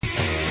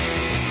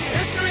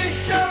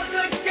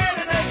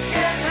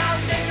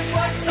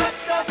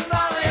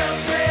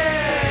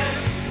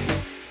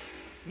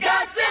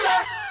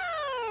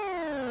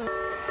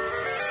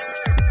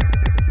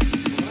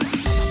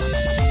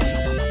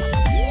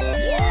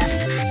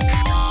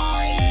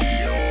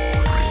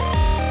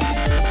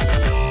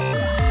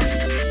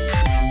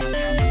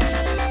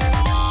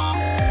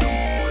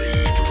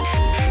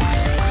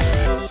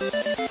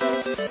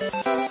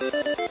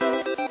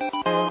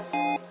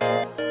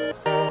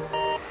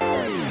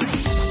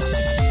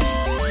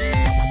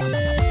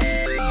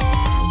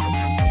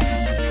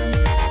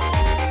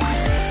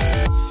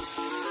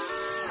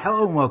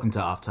welcome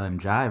to Off Time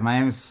Jive. My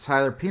name is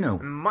Tyler Pino.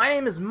 My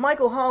name is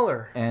Michael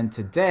Holler. And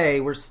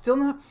today, we're still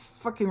not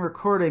fucking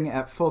recording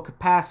at full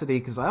capacity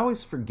because I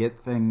always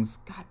forget things.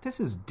 God, this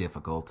is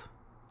difficult.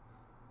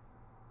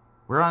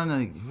 We're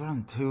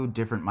on two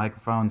different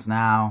microphones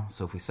now,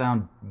 so if we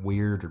sound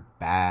weird or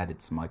bad,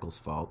 it's Michael's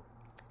fault.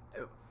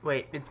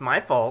 Wait, it's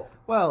my fault?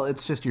 Well,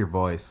 it's just your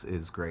voice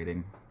is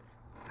grating.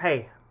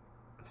 Hey,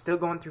 I'm still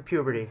going through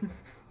puberty.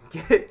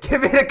 Give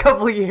it a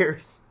couple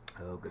years.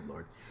 Oh, good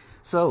lord.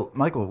 So,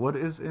 Michael, what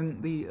is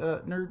in the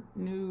nerd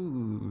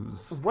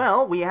news?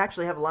 Well, we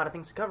actually have a lot of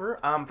things to cover.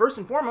 First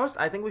and foremost,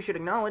 I think we should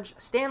acknowledge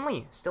Stan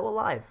Lee, still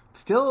alive.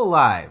 Still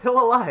alive.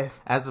 Still alive.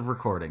 As of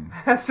recording.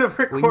 As of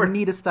recording. We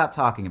need to stop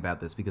talking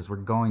about this because we're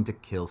going to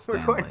kill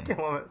Stan Lee. We're going to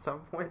kill him at some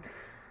point.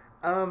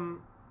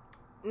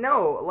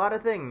 No, a lot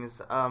of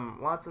things.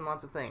 Lots and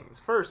lots of things.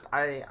 First,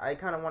 I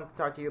kind of wanted to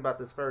talk to you about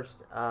this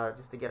first,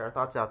 just to get our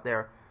thoughts out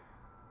there.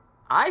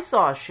 I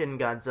saw Shin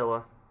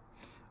Godzilla.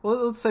 Well,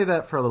 let's say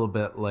that for a little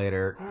bit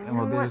later, and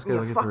we'll just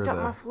go get through fucked up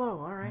my flow.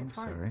 All right, I'm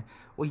fine. sorry.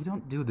 Well, you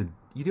don't do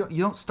you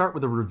don't start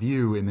with a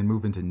review and then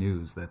move into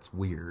news. That's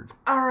weird.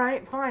 All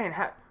right, fine.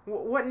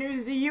 What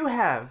news do you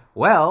have?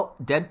 Well,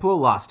 Deadpool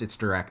lost its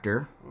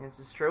director. This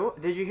is true.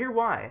 Did you hear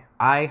why?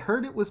 I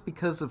heard it was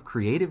because of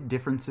creative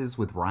differences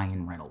with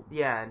Ryan Reynolds.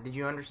 Yeah. Did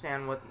you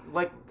understand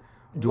what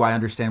Do I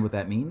understand what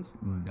that means?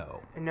 No.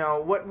 No.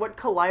 What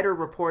Collider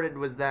reported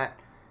was that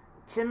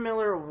Tim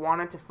Miller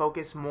wanted to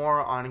focus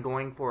more on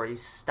going for a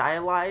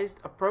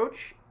stylized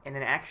approach in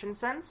an action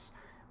sense,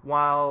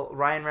 while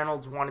Ryan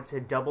Reynolds wanted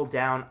to double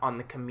down on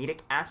the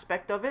comedic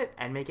aspect of it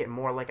and make it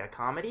more like a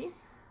comedy.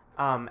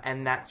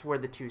 And that's where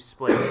the two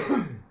split.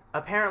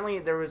 Apparently,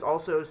 there was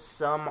also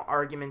some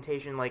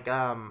argumentation,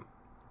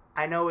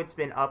 I know it's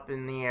been up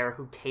in the air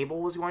who Cable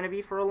was going to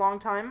be for a long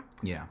time.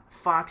 Yeah.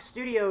 Fox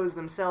Studios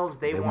themselves,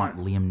 they want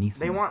Liam Neeson.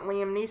 They want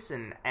Liam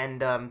Neeson.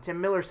 And Tim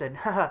Miller said,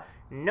 haha,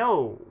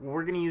 no,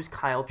 we're going to use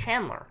Kyle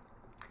Chandler.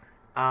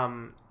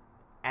 And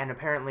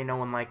apparently no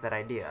one liked that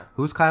idea.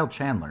 Who's Kyle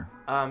Chandler?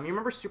 You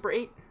remember Super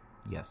 8?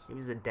 Yes. He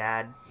was the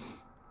dad.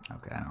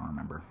 Okay, I don't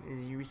remember.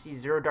 You see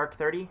Zero Dark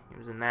 30? He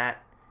was in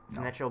that. He was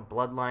in that show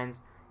Bloodlines.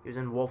 He was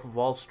in Wolf of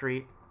Wall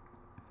Street.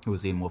 Who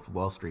was he in Wolf of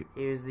Wall Street?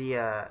 He was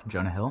the,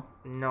 Jonah Hill?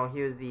 No,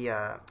 he was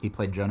the, He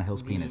played Jonah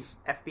Hill's penis.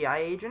 FBI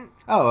agent?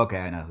 Oh, okay,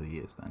 I know who he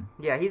is then.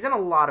 Yeah, he's in a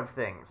lot of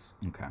things.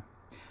 Okay.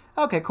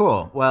 Okay,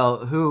 cool.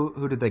 Well,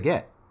 who did they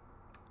get?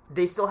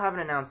 They still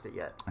haven't announced it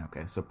yet.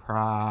 Okay, so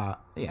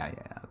Yeah,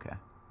 okay.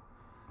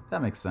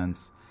 That makes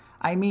sense.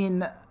 I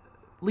mean,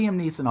 Liam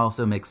Neeson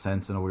also makes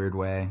sense in a weird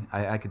way.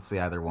 I could see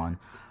either one.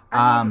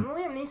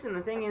 Liam Neeson,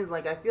 the thing is,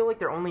 I feel like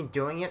they're only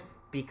doing it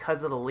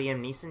because of the Liam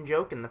Neeson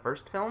joke in the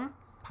first film.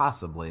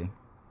 Possibly.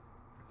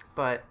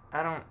 But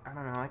I don't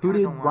know. Who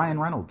did Ryan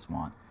Reynolds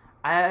want?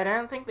 I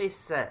don't think they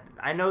said.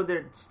 I know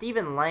that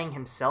Stephen Lang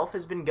himself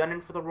has been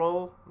gunning for the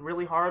role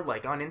really hard.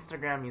 On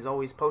Instagram, he's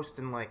always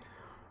posting,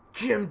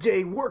 Gym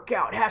Day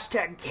Workout,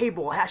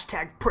 #Cable,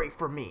 #Pray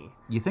for me.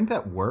 You think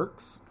that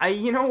works?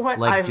 You know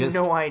what? I have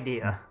no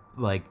idea.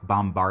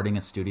 Bombarding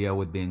a studio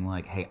with being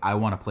hey, I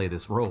want to play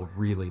this role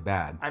really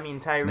bad. I mean,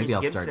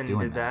 Tyrese Gibson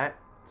did that.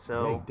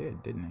 So yeah, he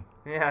did, didn't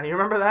he? Yeah, you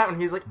remember that when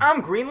he's like,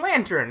 I'm Green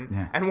Lantern.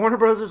 Yeah. And Warner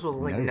Brothers was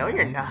like, no,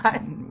 you're not.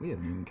 We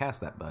haven't even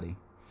cast that, buddy.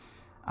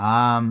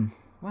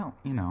 Well,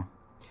 you know.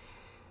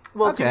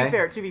 Well,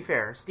 okay. To be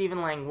fair,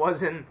 Stephen Lang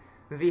was in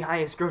the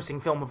highest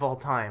grossing film of all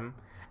time.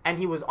 And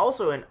he was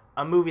also in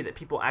a movie that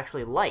people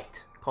actually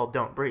liked called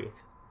Don't Breathe.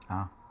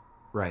 Ah,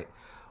 right.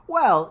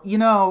 Well,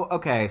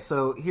 okay,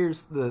 so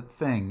here's the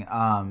thing.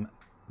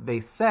 They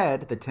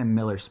said that Tim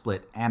Miller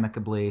split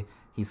amicably.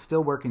 He's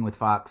still working with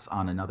Fox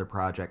on another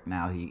project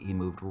now. He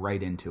moved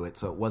right into it,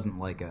 so it wasn't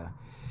like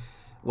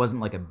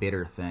a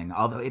bitter thing.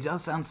 Although it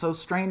does sound so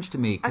strange to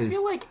me. I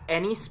feel like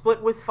any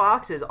split with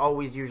Fox is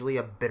always usually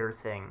a bitter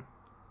thing.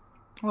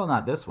 Well,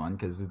 not this one,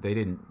 because they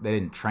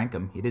didn't trank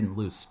him. He didn't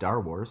lose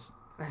Star Wars.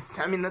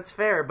 I mean, that's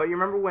fair. But you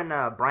remember when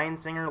Bryan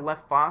Singer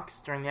left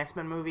Fox during the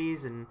X-Men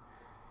movies, and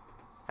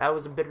that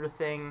was a bitter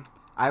thing.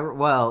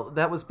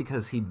 That was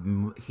because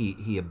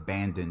he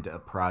abandoned a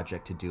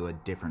project to do a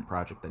different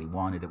project that he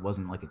wanted. It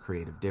wasn't like a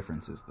creative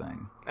differences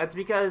thing. That's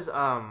because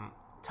Tom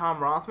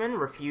Rothman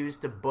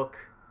refused to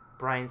book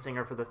Bryan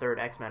Singer for the third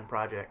X-Men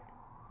project.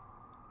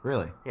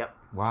 Really? Yep.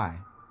 Why?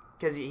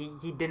 Because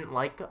he didn't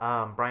like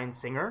Bryan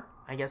Singer,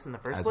 I guess, in the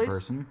first place. As a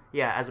person?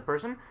 Yeah, as a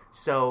person.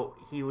 So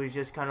he was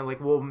just kind of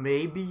like, well,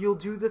 maybe you'll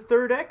do the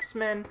third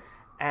X-Men.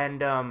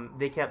 And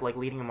they kept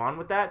leading him on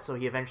with that, so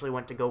he eventually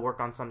went to go work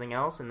on something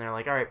else, and they're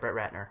like, all right, Brett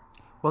Ratner.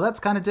 Well, that's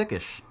kind of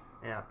dickish.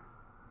 Yeah.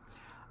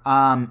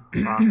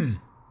 Fox.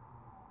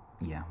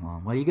 Yeah,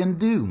 well, what are you going to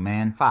do,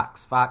 man?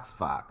 Fox. But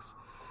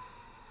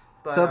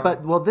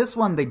this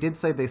one, they did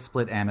say they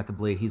split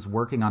amicably. He's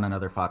working on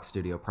another Fox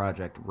Studio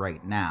project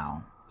right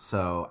now.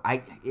 So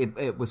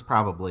it was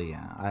probably,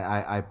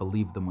 I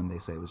believe them when they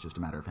say it was just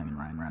a matter of him and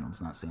Ryan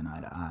Reynolds not seeing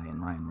eye to eye,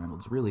 and Ryan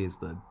Reynolds really is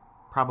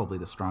probably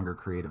the stronger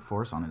creative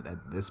force on it at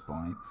this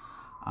point.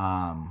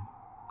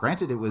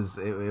 Granted, it was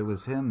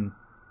him,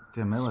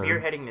 Tim Miller,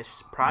 spearheading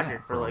this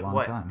project for a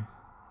long time.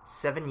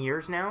 7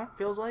 years now,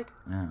 feels like.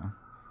 Yeah.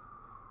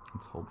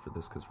 Let's hold for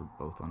this because we're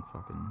both on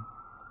fucking...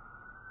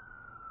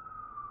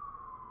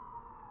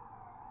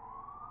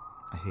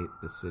 I hate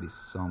this city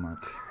so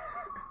much.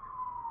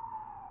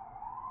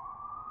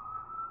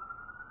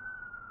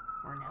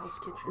 We're in Hell's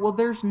Kitchen. Well,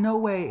 there's no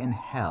way in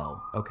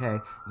hell, okay,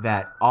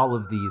 that all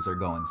of these are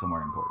going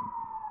somewhere important.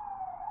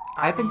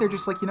 I think they're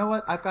just like, you know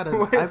what? I've got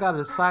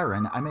a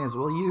siren. I may as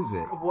well use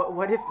it.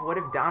 What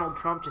if Donald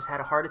Trump just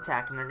had a heart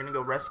attack and they're gonna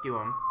go rescue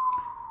him?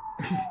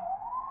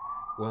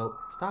 Well,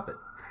 stop it.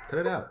 Cut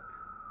it out.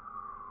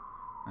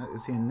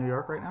 Is he in New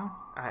York right now?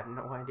 I have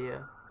no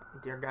idea.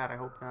 Dear God, I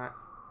hope not.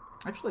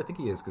 Actually, I think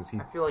he is because he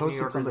feel like New posted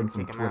Yorkers something would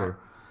from kick him Twitter.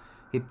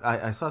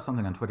 I saw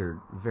something on Twitter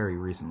very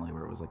recently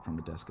where it was like from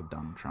the desk of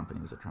Donald Trump and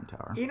he was at Trump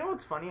Tower. You know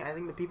what's funny? I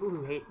think the people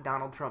who hate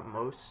Donald Trump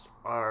most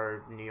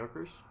are New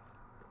Yorkers.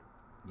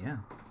 Yeah.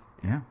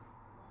 Yeah.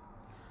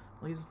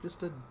 Well, he's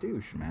just a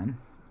douche, man.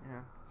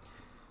 Yeah.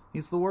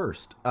 He's the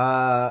worst.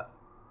 So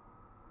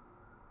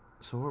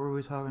what were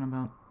we talking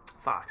about?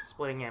 Fox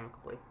splitting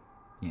amicably.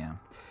 Yeah.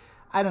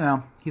 I don't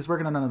know. He's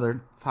working on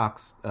another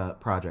Fox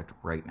project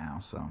right now,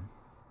 so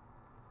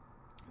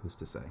who's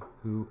to say?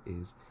 Who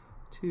is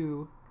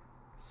to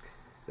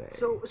say?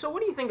 So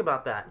what do you think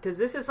about that? Because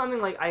this is something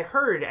like I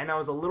heard and I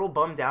was a little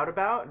bummed out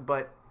about,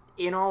 but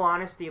in all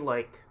honesty,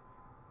 like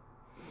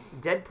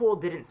Deadpool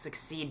didn't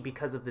succeed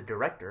because of the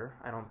director,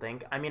 I don't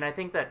think. I mean, I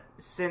think that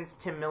since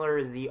Tim Miller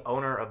is the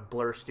owner of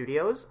Blur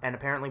Studios, and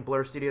apparently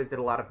Blur Studios did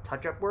a lot of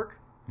touch-up work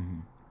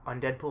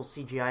on Deadpool's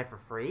CGI for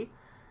free,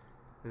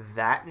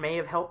 that may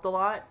have helped a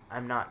lot.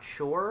 I'm not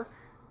sure.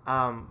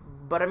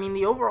 But, I mean,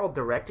 the overall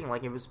directing,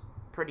 like, it was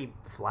pretty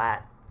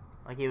flat.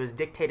 Like, it was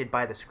dictated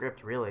by the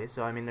script, really.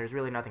 So, I mean, there's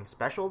really nothing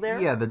special there.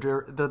 Yeah,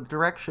 the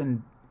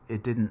direction,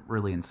 it didn't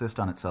really insist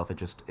on itself.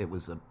 It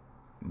was a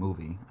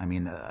movie. I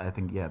mean, I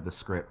think, yeah, the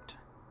script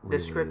really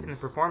The script and the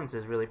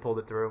performances really pulled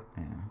it through.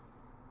 Yeah.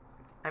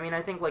 I mean,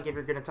 I think, like, if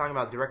you're going to talk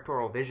about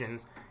directorial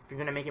visions, if you're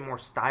going to make it more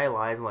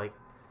stylized, like,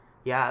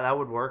 yeah, that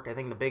would work. I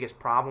think the biggest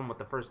problem with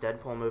the first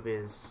Deadpool movie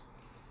is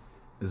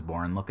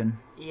boring looking.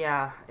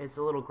 Yeah, it's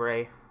a little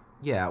gray.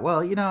 Yeah,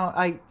 well, you know,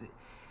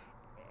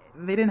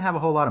 they didn't have a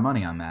whole lot of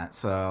money on that,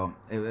 so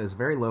it was a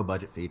very low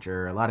budget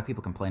feature. A lot of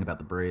people complain about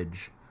the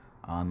bridge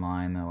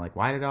online. They're like,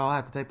 why did it all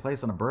have to take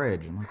place on a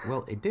bridge? I'm like,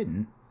 well, it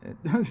didn't.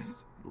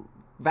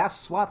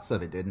 Vast swaths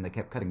of it did, and they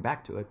kept cutting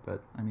back to it,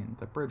 but, I mean,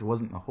 the bridge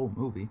wasn't the whole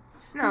movie.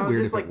 No, it was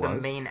just like the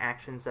main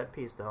action set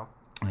piece, though.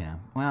 Yeah,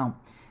 well,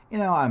 you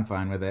know, I'm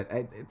fine with it.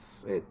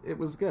 It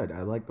was good.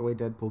 I like the way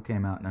Deadpool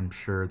came out, and I'm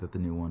sure that the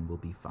new one will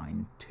be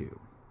fine, too.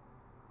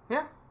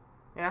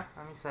 Yeah,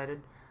 I'm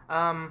excited.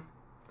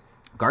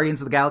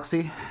 Guardians of the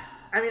Galaxy.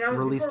 I mean,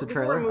 released a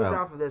trailer. Before we moved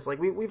off of this, like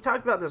we've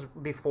talked about this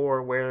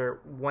before, where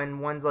when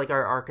one's like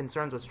our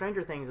concerns with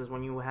Stranger Things is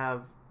when you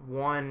have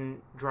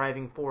one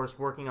driving force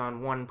working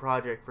on one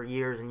project for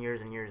years and years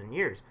and years and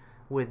years.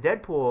 With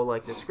Deadpool,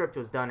 like the script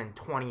was done in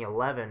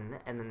 2011,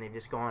 and then they've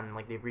just gone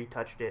like they've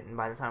retouched it, and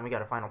by the time we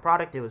got a final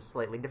product, it was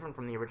slightly different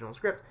from the original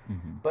script.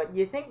 Mm-hmm. But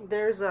you think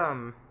there's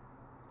something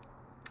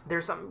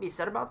to be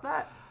said about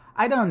that?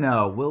 I don't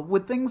know. Well,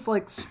 with things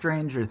like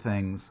Stranger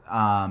Things,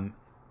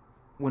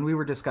 when we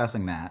were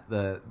discussing that,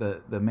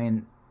 the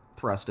main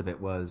thrust of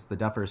it was the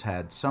Duffers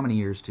had so many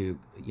years to,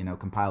 you know,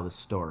 compile this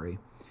story,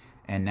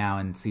 and now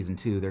in season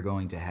 2 they're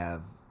going to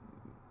have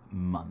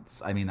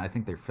months. I mean, I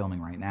think they're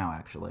filming right now,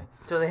 actually.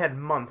 So they had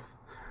month.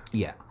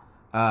 Yeah.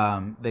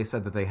 They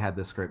said that they had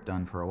the script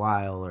done for a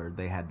while, or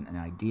they had an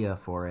idea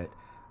for it.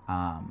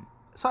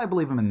 So I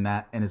believe them in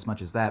that, in as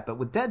much as that. But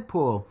with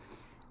Deadpool,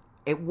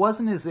 it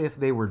wasn't as if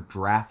they were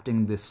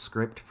drafting this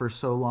script for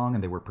so long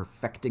and they were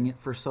perfecting it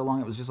for so long.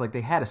 It was just like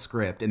they had a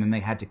script and then they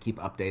had to keep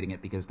updating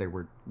it because there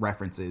were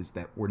references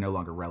that were no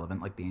longer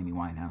relevant, like the Amy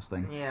Winehouse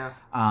thing. Yeah.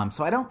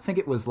 So I don't think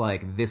it was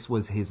like this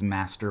was his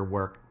master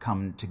work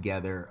come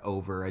together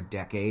over a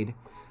decade.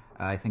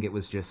 I think it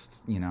was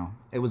just, you know,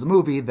 it was a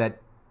movie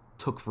that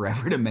took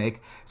forever to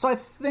make. So I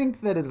think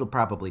that it'll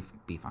probably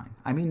be fine.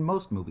 I mean,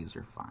 most movies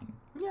are fine.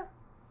 Yeah.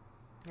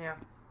 Yeah.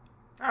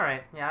 All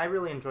right. Yeah, I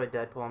really enjoyed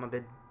Deadpool. I'm a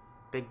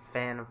big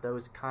fan of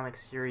those comic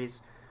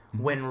series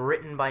when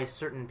written by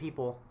certain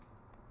people.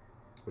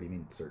 What do you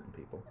mean, certain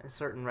people?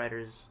 Certain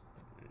writers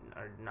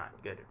are not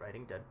good at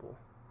writing Deadpool.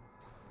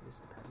 It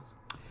just depends.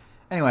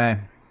 Anyway,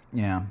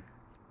 yeah.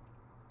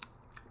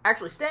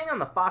 Actually, staying on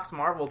the Fox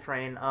Marvel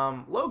train,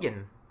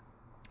 Logan.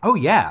 Oh,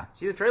 yeah.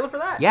 See the trailer for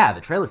that? Yeah, the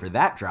trailer for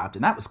that dropped,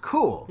 and that was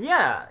cool.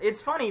 Yeah,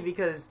 it's funny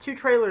because 2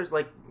 trailers,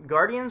 like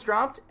Guardians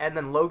dropped, and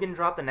then Logan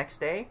dropped the next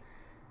day.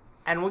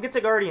 And we'll get to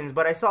Guardians,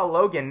 but I saw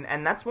Logan,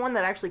 and that's one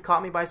that actually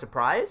caught me by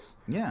surprise.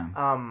 Yeah.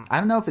 I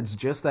don't know if it's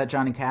just that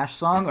Johnny Cash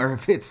song or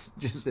if it's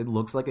just it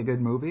looks like a good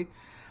movie.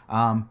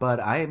 But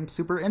I am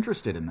super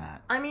interested in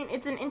that. I mean,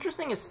 it's an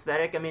interesting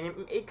aesthetic. I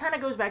mean, it kind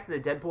of goes back to the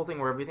Deadpool thing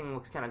where everything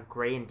looks kind of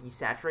gray and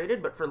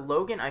desaturated. But for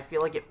Logan, I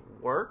feel like it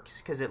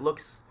works because it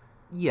looks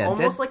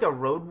almost like a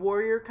Road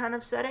Warrior kind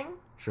of setting.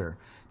 Sure.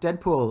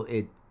 Deadpool,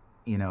 it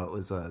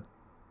was a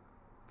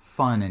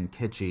fun and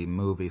kitschy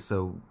movie.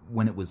 So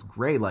when it was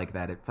gray like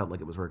that, it felt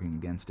like it was working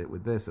against it.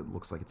 With this, it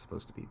looks like it's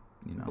supposed to be,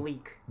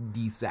 bleak.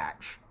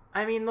 desatch.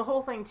 I mean, the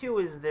whole thing too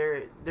is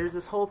there's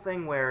this whole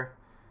thing where,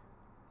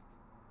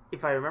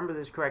 if I remember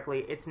this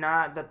correctly, it's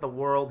not that the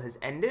world has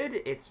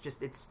ended, it's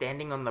just it's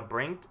standing on the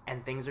brink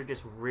and things are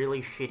just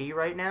really shitty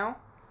right now.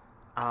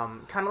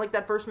 Kind of like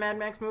that first Mad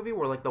Max movie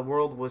where like the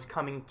world was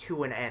coming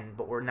to an end,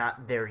 but we're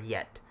not there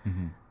yet.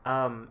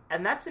 Mm-hmm.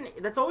 And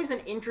that's always an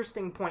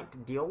interesting point to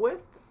deal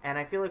with, and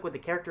I feel like with a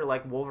character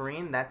like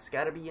Wolverine, that's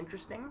got to be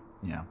interesting.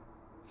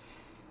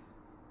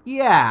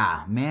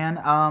 Yeah,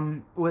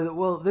 man.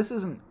 Well, this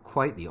isn't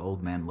quite the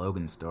Old Man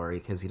Logan story,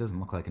 because he doesn't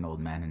look like an old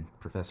man, and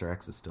Professor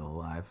X is still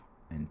alive.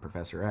 And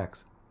Professor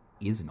X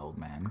is an old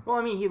man. Well,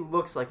 I mean, he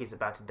looks like he's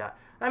about to die.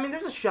 I mean,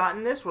 there's a shot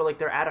in this where, like,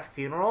 they're at a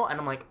funeral, and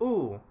I'm like,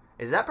 ooh,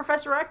 is that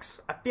Professor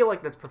X? I feel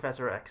like that's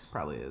Professor X.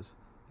 Probably is.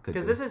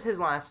 Because this is his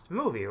last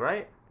movie,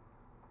 right?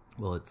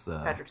 Well, it's...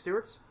 Patrick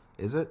Stewart's?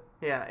 Is it?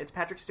 Yeah, it's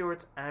Patrick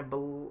Stewart's, and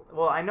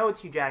well, I know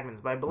it's Hugh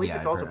Jackman's, but I believe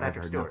it's also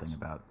Patrick Stewart's. I've heard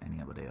nothing about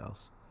anybody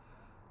else.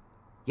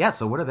 Yeah,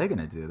 so what are they going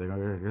to do? They're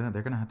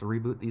going to have to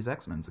reboot these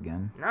X-Men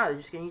again. No, they're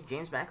just going to use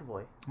James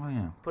McAvoy. Oh,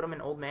 yeah. Put him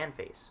in old man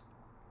face.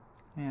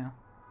 Yeah.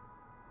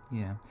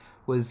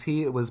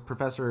 Was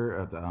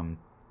Professor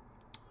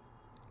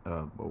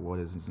what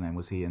is his name?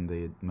 Was he in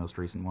the most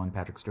recent one,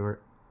 Patrick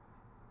Stewart?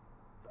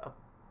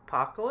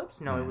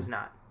 Apocalypse? No, it was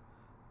not.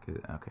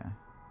 Okay.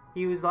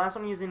 The last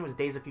one he was in was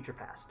Days of Future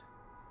Past.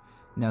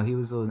 No, he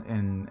was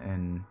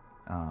in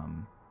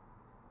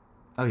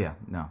oh yeah,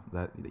 no,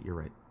 that you're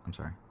right. I'm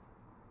sorry.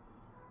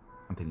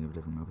 I'm thinking of a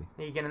different movie.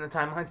 Are you getting the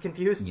timelines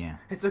confused? Yeah.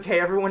 It's okay,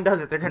 everyone does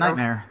it. It's a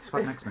nightmare. It's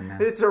fucking X-Men,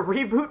 man. It's a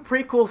reboot,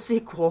 prequel,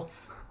 sequel.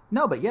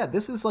 No, but yeah,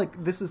 this is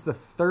the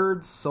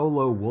third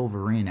solo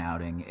Wolverine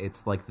outing.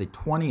 It's like the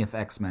 20th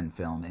X-Men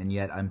film, and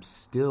yet I'm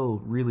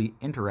still really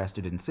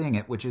interested in seeing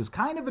it, which is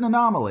kind of an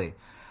anomaly.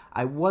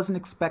 I wasn't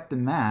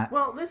expecting that.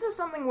 Well, this is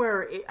something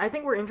where I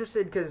think we're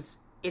interested because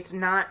it's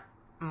not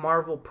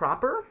Marvel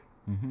proper,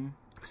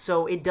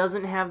 so it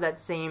doesn't have that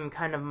same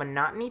kind of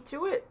monotony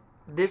to it.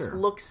 This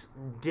looks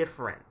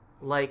different.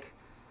 Like,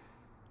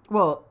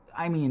 well,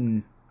 I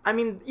mean,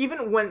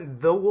 even when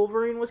The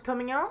Wolverine was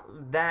coming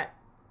out, that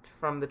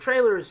from the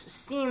trailers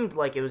seemed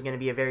like it was going to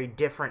be a very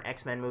different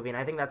X-Men movie, and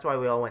I think that's why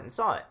we all went and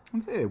saw it.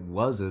 I'd say it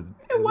was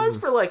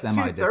for like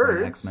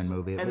semi-different X-Men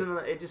movie, and then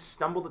it just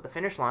stumbled at the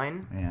finish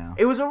line. Yeah,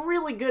 it was a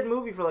really good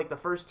movie for like the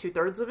first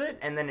 2/3 of it,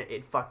 and then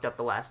it fucked up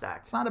the last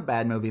act. It's not a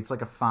bad movie. It's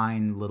like a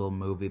fine little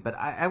movie, but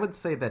I would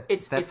say that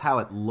that's how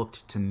it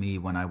looked to me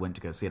when I went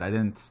to go see it. I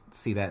didn't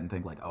see that and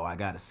think like, oh, I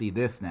got to see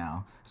this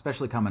now,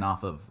 especially coming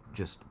off of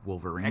just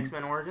Wolverine.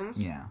 X-Men Origins?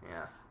 Yeah.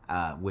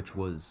 Which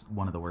was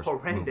one of the worst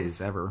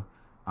movies ever.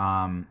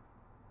 But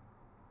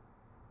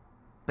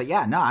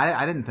yeah, no,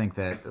 I didn't think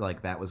that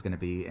like that was going to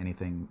be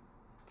anything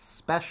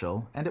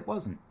special, and it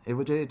wasn't.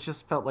 It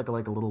just felt like a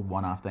little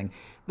one-off thing.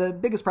 The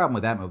biggest problem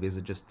with that movie is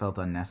it just felt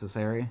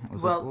unnecessary. It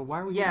was well, why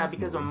were we doing this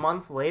because movie? A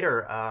month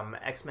later,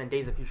 X-Men: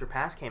 Days of Future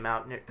Past came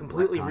out, and it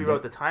completely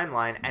rewrote the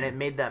timeline, and it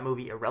made that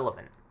movie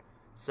irrelevant.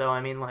 So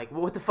I mean, like,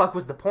 what the fuck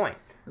was the point?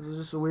 This was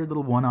just a weird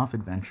little one-off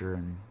adventure,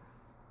 and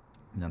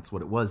that's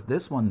what it was.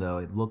 This one, though,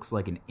 it looks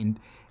like it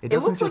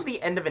looks like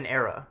the end of an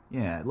era.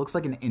 Yeah, it looks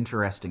like an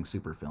interesting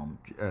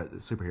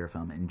superhero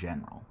film in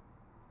general,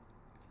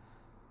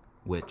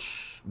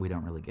 which we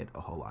don't really get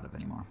a whole lot of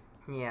anymore.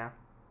 Yeah.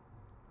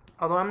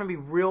 Although I'm gonna be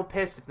real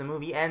pissed if the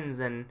movie ends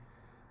and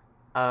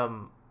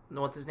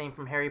what's his name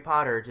from Harry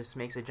Potter just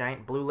makes a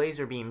giant blue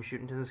laser beam shoot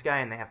into the sky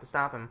and they have to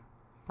stop him.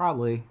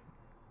 Probably.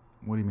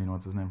 What do you mean?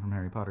 What's his name from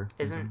Harry Potter?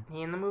 Isn't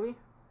he in the movie?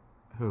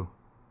 Who?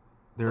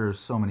 There are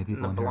so many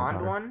people in Harry Potter.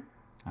 The blonde one?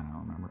 I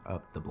don't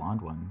remember. The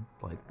blonde one,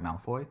 like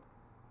Malfoy?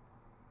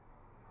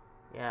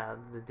 Yeah,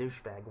 the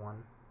douchebag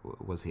one.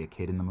 Was he a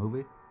kid in the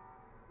movie?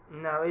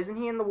 No, isn't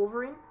he in the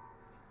Wolverine?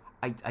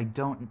 I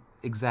don't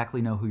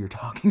exactly know who you're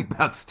talking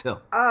about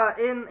still.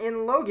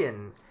 In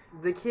Logan,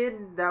 the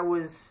kid that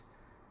was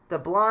the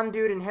blonde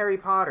dude in Harry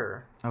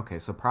Potter. Okay,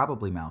 so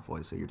probably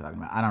Malfoy, so you're talking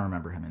about. I don't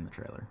remember him in the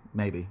trailer.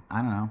 Maybe.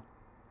 I don't know.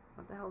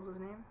 What the hell's his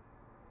name?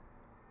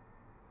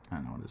 I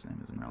don't know what his name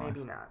is in real life.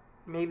 Maybe not.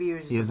 Maybe he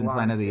was just He was in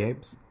Planet of the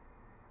Apes?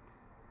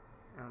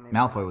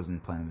 Malfoy not. Was in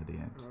Planet of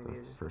the Apes, maybe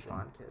the just first a one.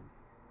 blonde kid.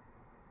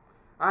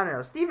 I don't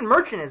know. Stephen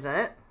Merchant is in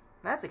it.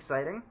 That's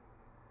exciting.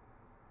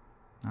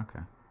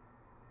 Okay.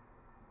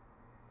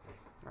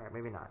 Alright,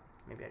 maybe not.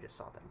 Maybe I just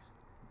saw things.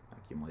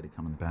 Vacuum lady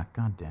coming back.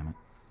 God damn it.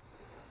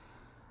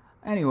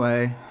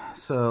 Anyway,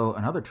 so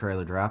another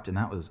trailer dropped, and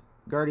that was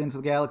Guardians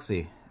of the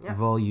Galaxy,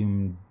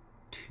 Volume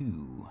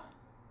 2.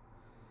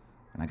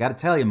 And I gotta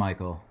tell you,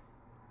 Michael.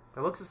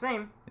 It looks the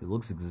same. It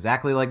looks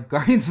exactly like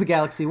Guardians of the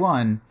Galaxy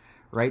 1,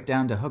 right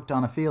down to Hooked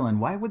on a Feeling.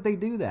 Why would they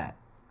do that?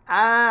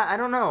 I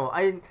don't know.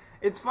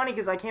 It's funny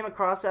because I came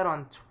across that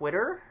on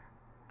Twitter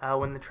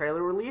when the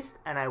trailer released,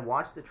 and I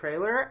watched the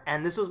trailer,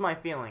 and this was my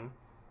feeling.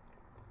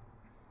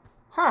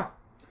 Huh.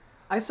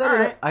 I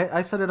said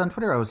I said it on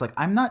Twitter. I was like,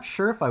 I'm not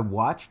sure if I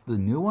watched the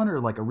new one or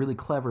like a really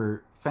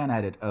clever fan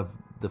edit of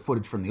the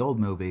footage from the old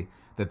movie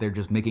that they're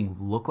just making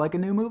look like a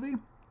new movie.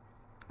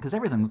 because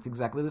everything looked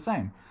exactly the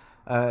same,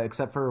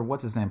 except for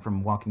what's his name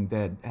from Walking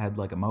Dead had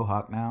like a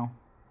mohawk now.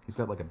 He's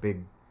got like a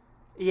big.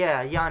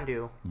 Yeah,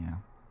 Yondu. Yeah.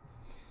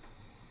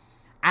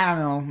 I don't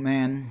know,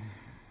 man.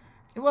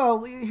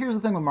 Well, here's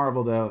the thing with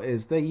Marvel though: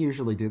 is they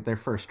usually do their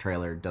first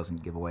trailer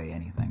doesn't give away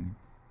anything,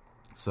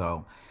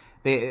 so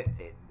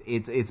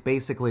it's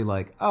basically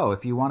like, oh,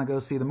 if you want to go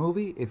see the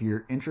movie, if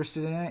you're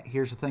interested in it,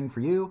 here's the thing for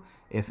you.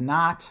 If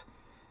not.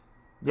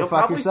 You'll fuck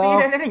probably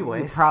yourself. see it anyways.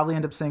 You'll probably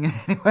end up seeing it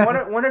anyway.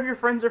 One of your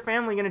friends or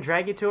family going to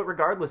drag you to it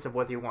regardless of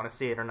whether you want to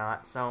see it or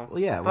not. So, well,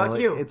 yeah, fuck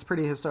you. It's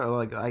pretty historical.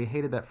 Like, I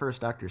hated that first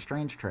Doctor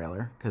Strange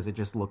trailer because it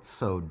just looked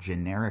so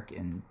generic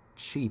and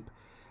cheap.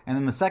 And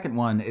then the second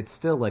one, it's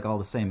still like all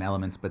the same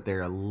elements, but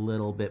they're a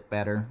little bit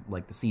better.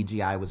 Like the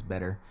CGI was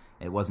better.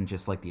 It wasn't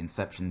just like the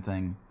Inception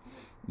thing.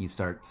 You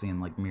start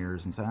seeing like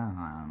mirrors and stuff. I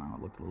don't know.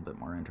 It looked a little bit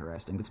more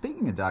interesting. But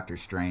speaking of Doctor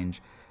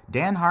Strange,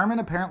 Dan Harmon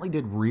apparently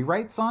did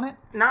rewrites on it.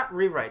 Not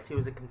rewrites. He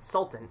was a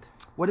consultant.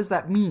 What does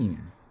that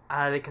mean?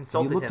 They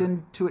consulted him. Have you looked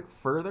into it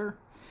further?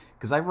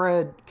 Because I've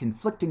read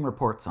conflicting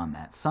reports on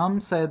that. Some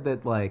said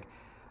that, like,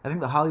 I think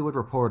the Hollywood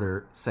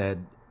Reporter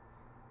said,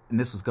 and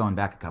this was going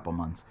back a couple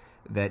months,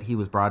 that he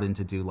was brought in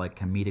to do like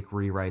comedic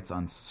rewrites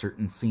on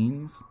certain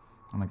scenes.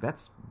 I'm like,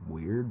 that's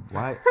weird.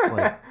 Why?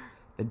 Like.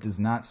 It does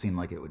not seem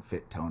like it would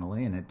fit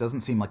tonally, and it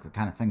doesn't seem like the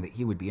kind of thing that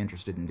he would be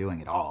interested in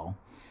doing at all.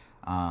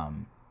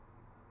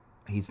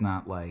 He's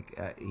not like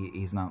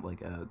he's not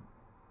like a.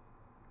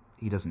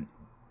 He doesn't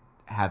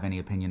have any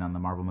opinion on the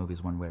Marvel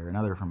movies one way or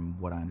another, from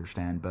what I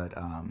understand. But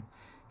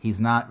he's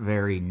not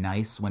very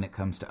nice when it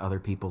comes to other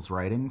people's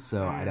writing.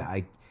 So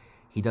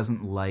he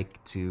doesn't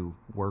like to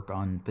work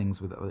on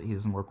things with. He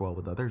doesn't work well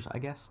with others, I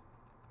guess,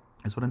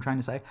 is what I'm trying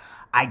to say.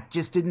 I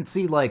just didn't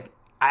see like.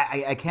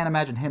 I can't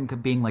imagine him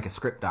being like a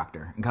script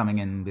doctor and coming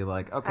in and be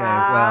like, okay, well,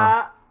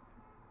 I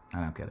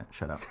don't get it.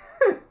 Shut up.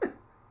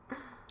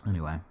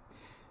 Anyway,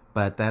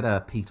 but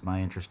that piqued my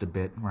interest a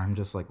bit, where I'm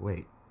just like,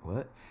 wait,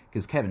 what?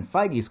 Because Kevin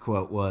Feige's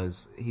quote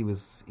was,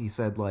 he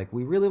said, like,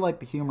 we really like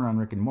the humor on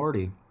Rick and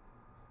Morty,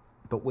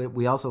 but what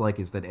we also like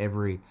is that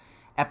every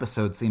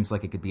episode seems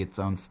like it could be its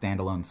own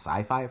standalone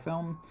sci-fi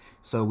film.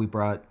 So we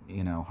brought,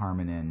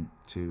 Harmon in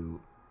to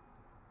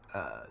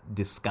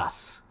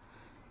discuss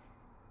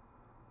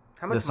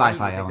how much money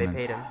do you think they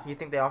paid him? You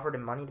think they offered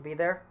him money to be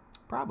there?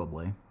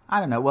 Probably. I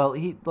don't know. Well,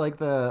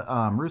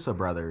 the Russo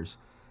brothers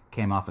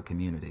came off of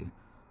Community.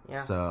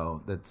 Yeah.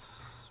 So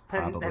that's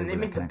probably and they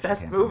made the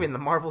best movie in the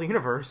Marvel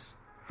Universe.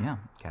 Yeah.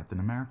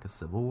 Captain America,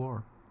 Civil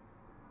War.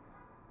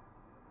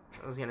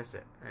 I was going to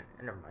say.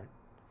 Never mind.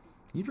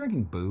 You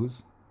drinking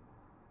booze?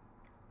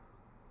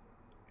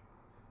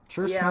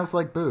 Sure smells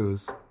like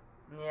booze.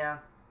 Yeah.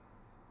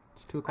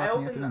 It's 2 o'clock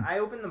in the afternoon. I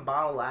opened the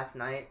bottle last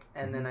night,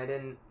 and then I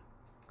didn't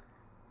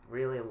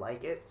really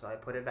like it, so I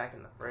put it back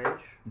in the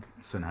fridge.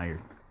 So now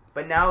you're...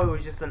 But now it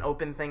was just an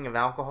open thing of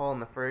alcohol in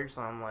the fridge,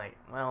 so I'm like,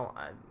 well,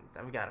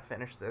 I've got to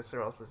finish this,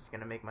 or else it's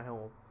going to make my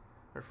whole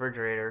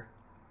refrigerator...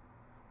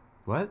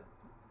 What?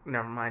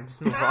 Never mind,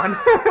 just move on.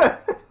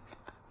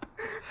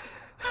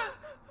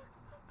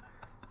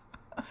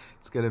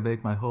 It's going to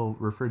make my whole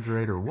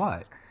refrigerator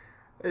what?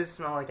 It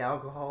smell like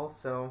alcohol,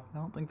 so... I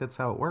don't think that's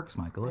how it works,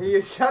 Michael.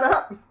 You shut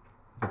up!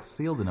 If it's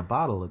sealed in a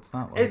bottle, it's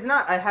not like... It's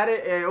not. I had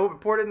it, I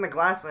poured it in the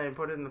glass, and I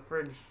put it in the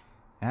fridge.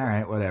 All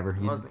right, whatever.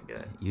 It wasn't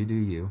good. You do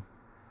you.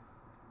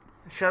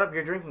 Shut up,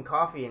 you're drinking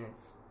coffee, and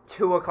it's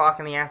 2 o'clock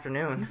in the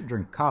afternoon. You can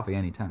drink coffee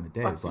any time of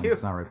day, as long as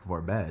it's not right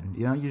before bed.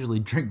 You don't usually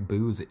drink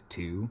booze at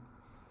 2.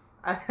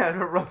 I had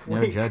a rough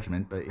week. No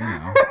judgment, but,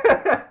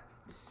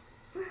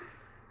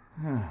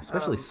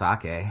 Especially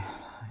sake. It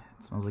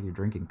smells like you're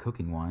drinking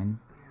cooking wine.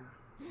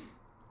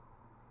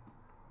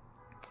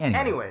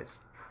 Anyways.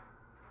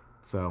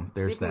 So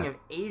there's Speaking that. of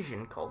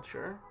Asian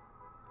culture.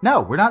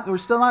 No, we're not. We're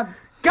still not.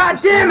 God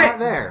damn it!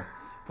 There.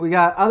 We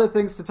got other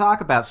things to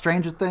talk about.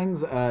 Stranger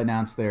Things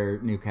announced their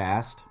new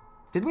cast.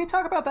 Did we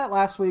talk about that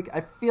last week?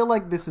 I feel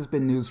like this has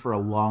been news for a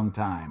long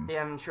time.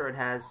 Yeah, I'm sure it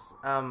has.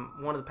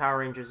 One of the Power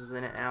Rangers is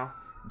in it now.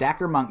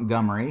 Dacker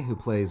Montgomery, who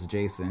plays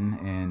Jason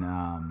in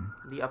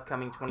the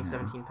upcoming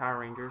 2017 Power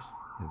Rangers.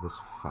 Yeah, this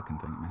fucking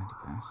thing I had to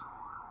pass.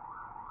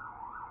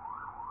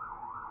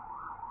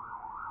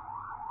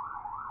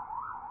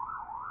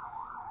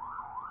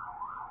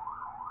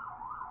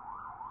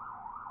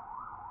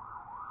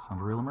 It's not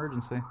a real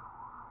emergency.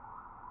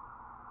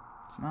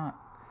 It's not.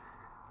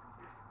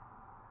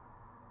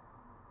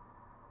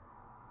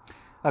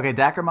 Okay,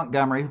 Dacker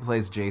Montgomery, who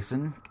plays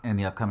Jason in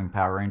the upcoming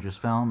Power Rangers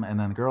film, and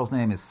then the girl's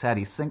name is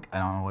Sadie Sink. I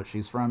don't know what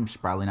she's from. She's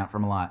probably not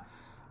from a lot.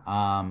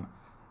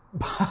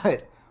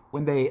 But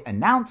when they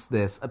announced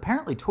this,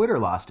 apparently Twitter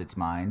lost its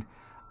mind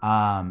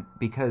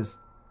because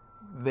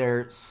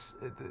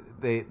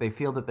they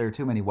feel that there are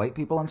too many white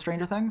people on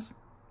Stranger Things.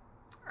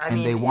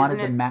 And they wanted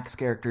the Max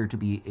character to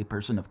be a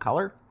person of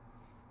color.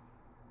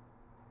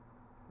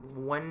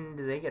 When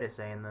do they get a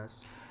say in this?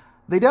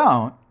 They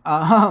don't.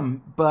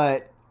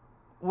 But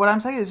what I'm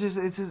saying is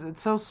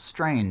it's so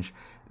strange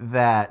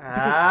that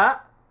because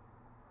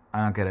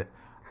I don't get it.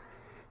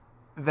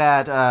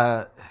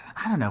 That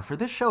I don't know, for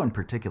this show in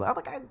particular,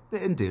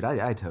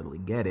 I totally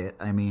get it.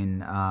 I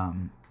mean,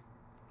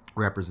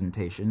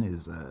 representation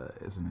is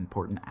an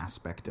important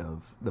aspect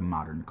of the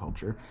modern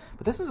culture,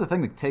 but this is a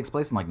thing that takes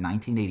place in like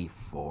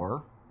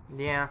 1984.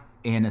 Yeah.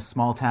 In a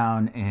small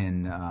town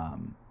in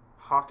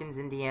Hawkins,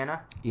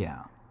 Indiana.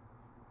 Yeah.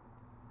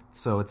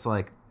 So it's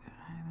like,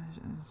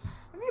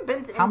 have you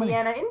been to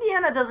Indiana?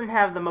 Indiana doesn't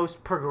have the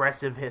most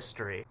progressive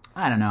history.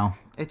 I don't know.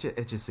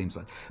 It just seems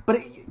like, but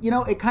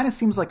it kind of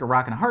seems like a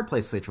rock and a hard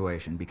place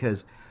situation,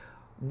 because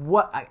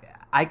what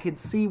I could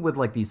see with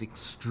like these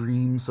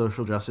extreme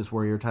social justice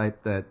warrior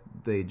type that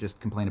they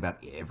just complain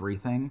about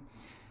everything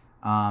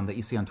that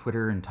you see on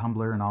Twitter and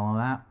Tumblr and all of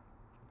that.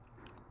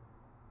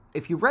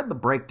 If you read the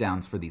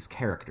breakdowns for these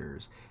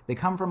characters, they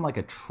come from like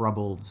a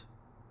troubled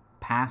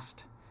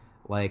past.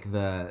 Like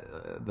the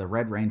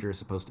Red Ranger is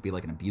supposed to be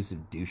like an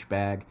abusive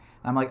douchebag.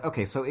 And I'm like,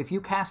 okay, so if you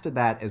casted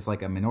that as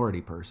like a minority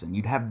person,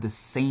 you'd have the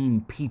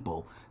same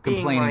people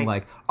complaining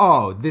like,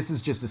 oh, this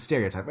is just a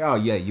stereotype. Oh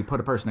yeah, you put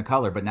a person of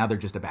color, but now they're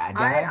just a bad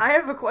guy. I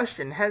have a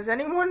question. Has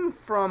anyone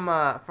from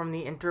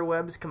the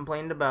interwebs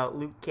complained about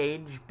Luke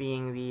Cage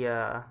being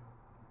the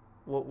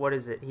what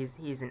is it?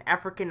 He's an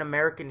African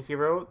American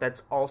hero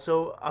that's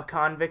also a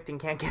convict and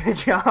can't get a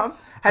job.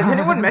 Has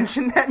anyone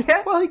mentioned that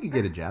yet? Well, he could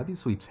get a job. He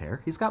sweeps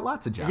hair. He's got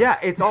lots of jobs. Yeah,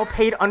 it's all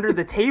paid under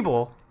the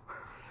table.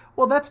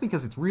 Well, that's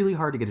because it's really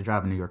hard to get a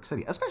job in New York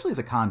City, especially as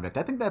a convict.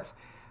 I think that's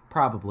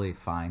probably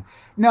fine.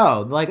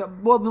 No, like,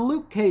 well, the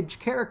Luke Cage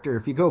character,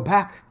 if you go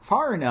back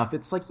far enough,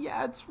 it's like,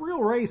 yeah, it's real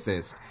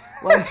racist.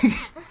 Like,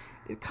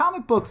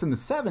 comic books in the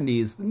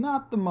 70s,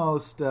 not the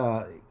most,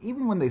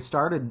 even when they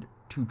started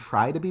to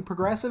try to be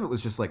progressive, it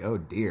was just like, oh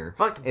dear.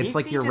 Fuck, it's DC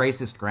like your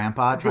racist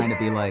grandpa trying to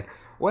be like,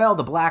 well,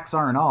 the blacks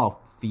aren't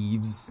all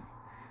thieves.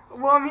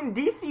 Well, I mean,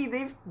 DC,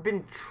 they've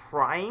been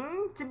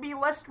trying to be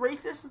less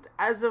racist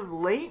as of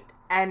late,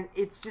 and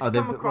it's just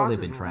come across they've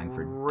as been trying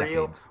for real...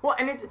 decades. Well,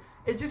 and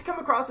it's just come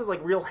across as,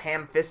 like, real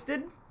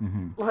ham-fisted.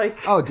 Mm-hmm.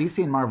 Like... Oh,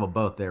 DC and Marvel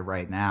both there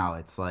right now.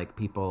 It's like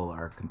people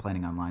are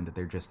complaining online that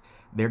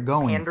they're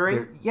going...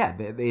 Pandering?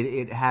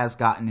 It has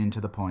gotten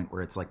into the point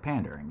where it's like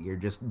pandering. You're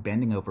just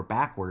bending over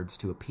backwards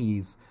to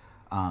appease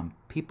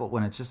people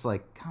when it's just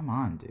like, come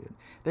on, dude.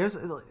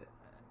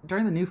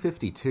 During the New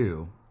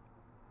 52...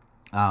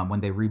 when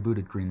they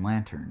rebooted Green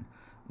Lantern,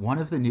 one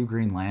of the new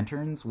Green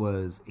Lanterns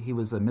he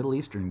was a Middle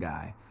Eastern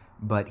guy,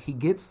 but he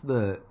gets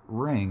the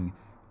ring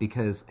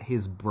because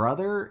his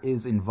brother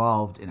is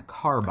involved in a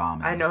car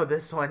bombing. I know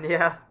this one,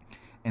 yeah.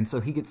 And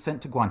so he gets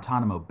sent to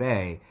Guantanamo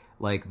Bay,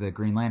 like the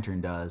Green Lantern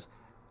does,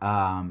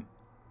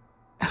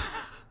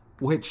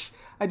 which,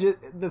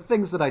 the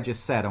things that I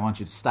just said, I want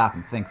you to stop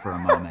and think for a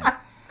moment.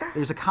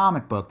 There's a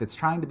comic book that's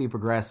trying to be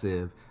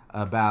progressive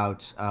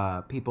about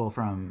people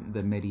from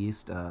the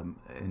Mideast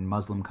in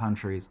Muslim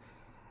countries.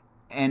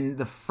 And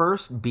the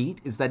first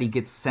beat is that he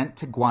gets sent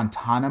to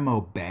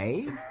Guantanamo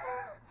Bay?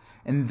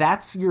 And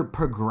that's your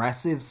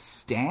progressive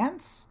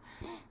stance?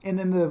 And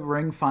then the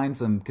ring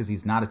finds him because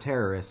he's not a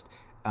terrorist.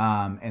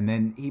 And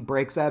then he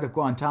breaks out of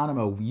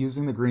Guantanamo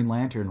using the Green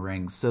Lantern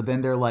ring. So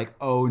then they're like,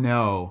 oh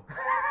no.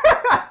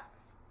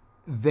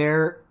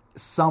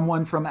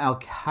 Someone from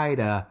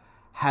Al-Qaeda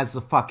has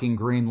a fucking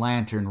Green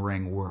Lantern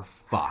ring. We're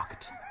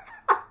fucked.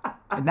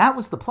 And that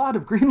was the plot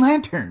of Green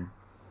Lantern.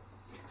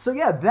 So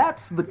yeah,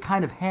 that's the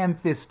kind of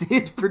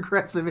ham-fisted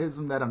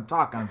progressivism that I'm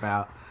talking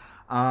about.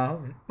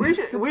 We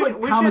should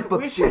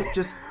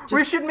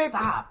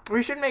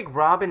make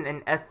Robin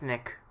an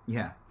ethnic.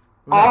 Yeah,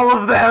 all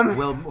of them.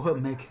 We'll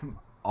make him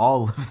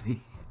all of the.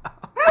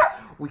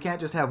 We can't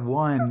just have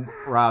one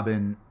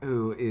Robin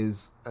who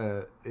is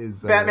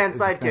Batman's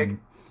sidekick.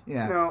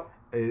 Yeah. No.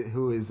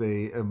 Who is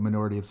a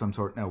minority of some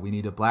sort. No, we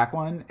need a black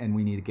one, and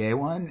we need a gay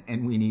one,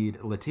 and we need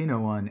a Latino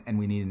one, and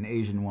we need an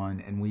Asian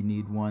one, and we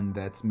need one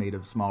that's made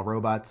of small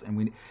robots,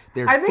 and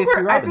there's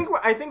 50 Robins.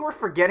 I think we're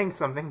forgetting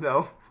something,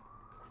 though.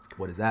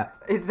 What is that?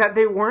 It's that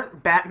they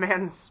weren't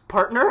Batman's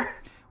partner.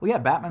 Well, yeah,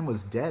 Batman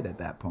was dead at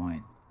that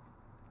point,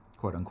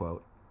 quote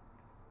unquote.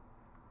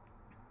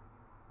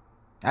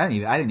 I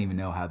didn't even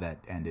know how that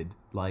ended.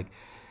 Like,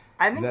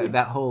 I think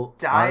that whole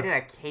died in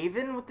a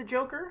cave-in with the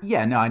Joker.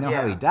 Yeah, no, I know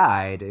how he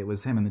died. It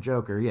was him and the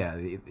Joker. Yeah,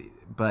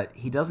 but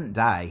he doesn't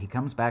die. He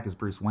comes back as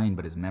Bruce Wayne,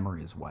 but his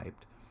memory is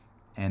wiped.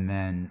 And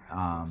then,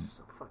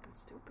 so fucking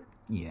stupid.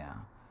 Yeah,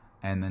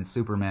 and then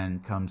Superman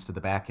comes to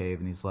the Batcave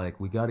and he's like,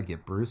 "We got to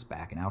get Bruce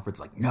back." And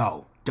Alfred's like,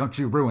 "No, don't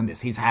you ruin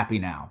this. He's happy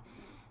now."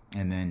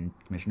 And then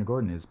Commissioner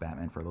Gordon is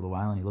Batman for a little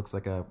while, and he looks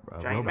like a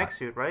giant robot. mech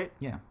suit, right?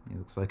 Yeah,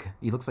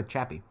 he looks like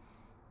Chappie.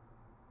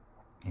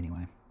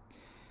 Anyway,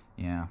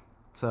 yeah.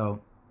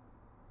 So,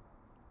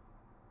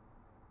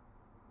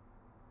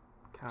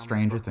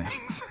 Stranger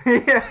Things.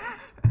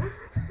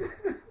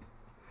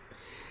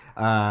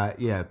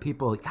 Yeah.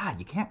 People, God,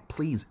 you can't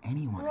please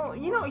anyone Well,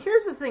 anymore.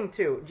 here's the thing,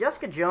 too.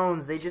 Jessica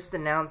Jones, they just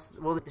announced,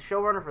 the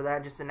showrunner for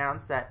that just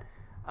announced that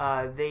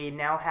they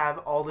now have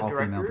all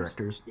female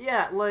directors.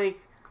 Yeah, like,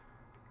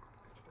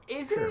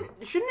 shouldn't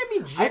it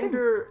be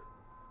gender...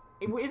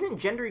 Isn't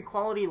gender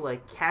equality,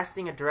 like,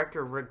 casting a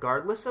director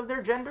regardless of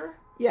their gender?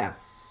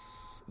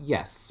 Yes.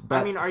 Yes,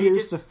 but I mean, are you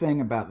here's just... the thing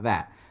about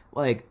that.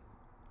 Like,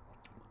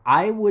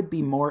 I would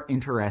be more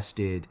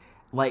interested.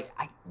 Like,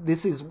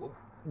 this is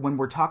when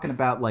we're talking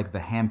about like the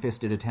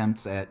ham-fisted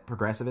attempts at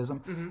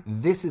progressivism.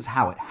 This is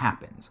how it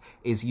happens: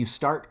 is you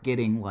start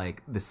getting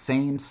like the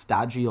same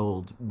stodgy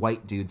old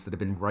white dudes that have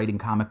been writing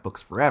comic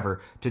books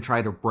forever to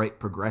try to write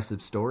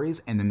progressive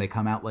stories, and then they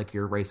come out like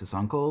your racist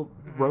uncle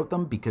wrote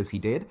them because he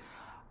did.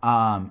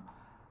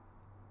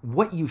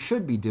 What you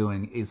should be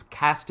doing is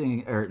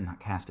casting, or not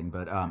casting,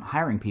 but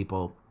hiring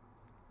people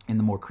in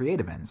the more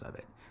creative ends of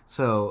it.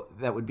 So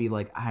that would be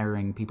like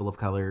hiring people of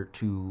color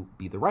to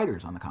be the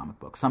writers on the comic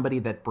book. Somebody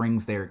that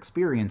brings their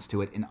experience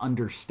to it and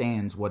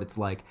understands what it's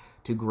like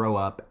to grow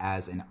up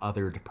as an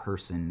othered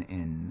person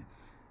in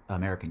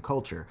American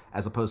culture,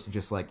 as opposed to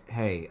just like,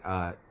 hey,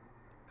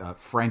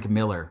 Frank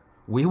Miller,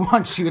 we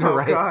want you to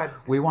write. God.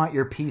 We want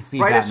your PC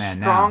Write Batman a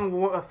now.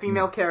 strong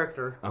female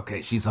character.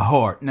 Okay, she's a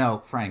whore.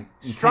 No, Frank.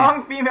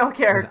 Strong female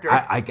character.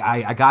 I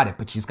got it,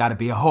 but she's got to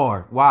be a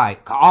whore. Why?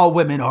 All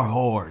women are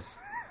whores.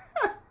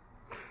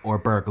 Or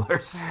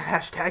burglars.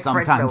 Hashtag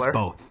Sometimes Frank Miller.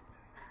 both.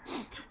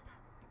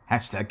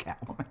 Hashtag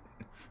Catwoman.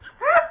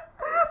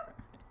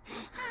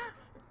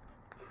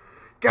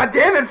 God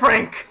damn it,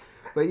 Frank!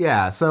 But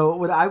yeah, so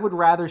what I would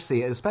rather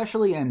see,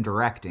 especially in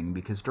directing,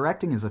 because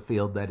directing is a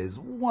field that is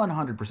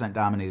 100%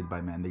 dominated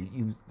by men.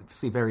 You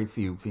see very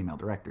few female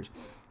directors.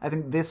 I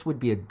think this would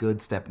be a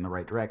good step in the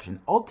right direction.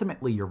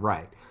 Ultimately, you're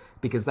right,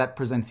 because that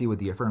presents you with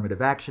the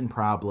affirmative action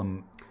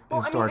problem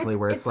historically,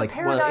 where it's like,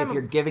 well, if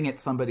you're giving it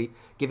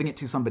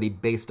to somebody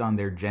based on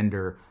their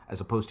gender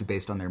as opposed to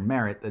based on their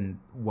merit, then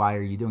why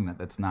are you doing that?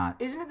 That's not.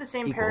 Isn't it the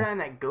same equal. paradigm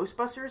that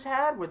Ghostbusters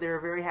had, where they were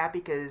very happy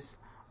because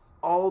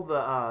all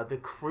the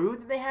crew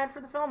that they had for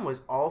the film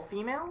was all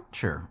female?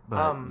 Sure,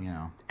 but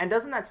And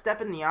doesn't that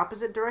step in the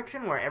opposite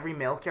direction, where every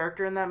male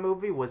character in that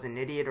movie was an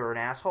idiot or an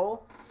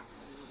asshole?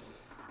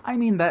 I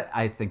mean, that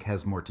I think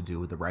has more to do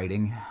with the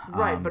writing,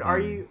 right? But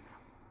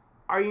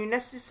are you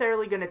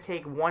necessarily going to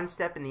take one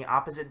step in the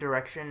opposite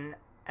direction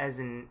as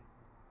an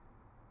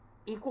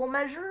equal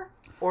measure?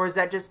 Or is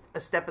that just a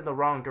step in the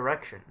wrong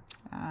direction?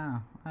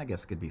 I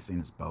guess it could be seen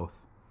as both.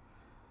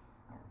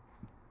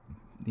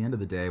 At the end of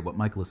the day, what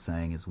Michael is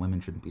saying is women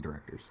shouldn't be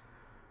directors.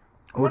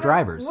 Or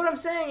drivers. What I'm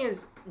saying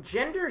is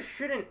gender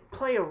shouldn't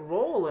play a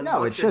role in No,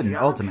 what it shouldn't, your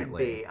job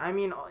ultimately. should be. I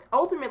mean,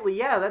 ultimately,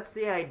 yeah, that's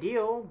the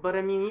ideal. But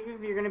I mean, even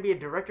if you're going to be a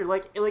director,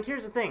 like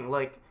here's the thing,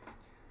 like,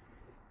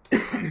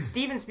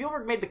 Steven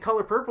Spielberg made The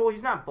Color Purple.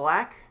 He's not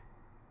black.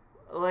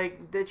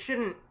 Like, that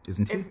shouldn't...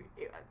 Isn't he?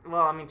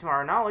 Well, I mean, to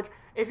our knowledge,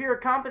 if you're a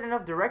competent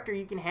enough director,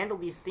 you can handle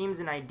these themes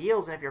and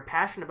ideals, and if you're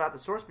passionate about the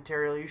source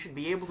material, you should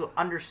be able to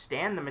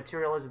understand the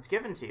material as it's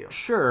given to you.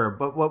 Sure,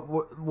 but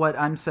what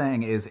I'm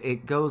saying is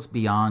it goes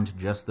beyond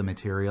just the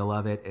material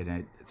of it, and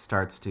it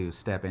starts to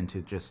step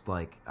into just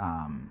like...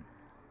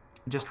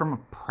 just from a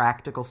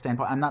practical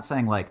standpoint, I'm not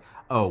saying like,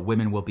 oh,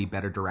 women will be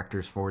better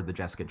directors for the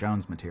Jessica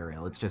Jones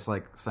material. It's just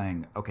like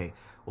saying, okay,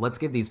 well, let's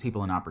give these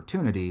people an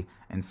opportunity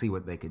and see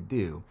what they could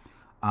do.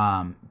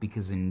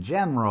 Because in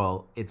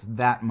general, it's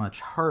that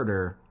much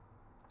harder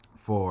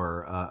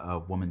for a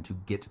woman to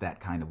get to that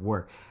kind of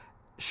work.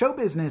 Show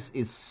business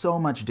is so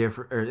much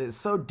different, or is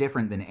so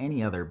different than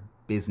any other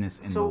business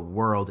in the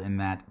world, in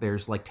that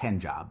there's like 10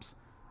 jobs,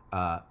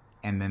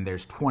 and then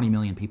there's 20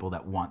 million people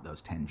that want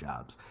those 10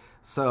 jobs.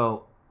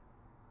 So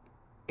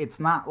it's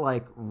not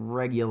like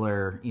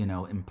regular,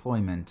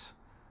 employment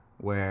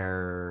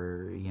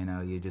where,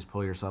 you just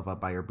pull yourself up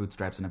by your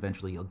bootstraps and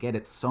eventually you'll get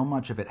it. So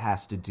much of it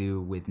has to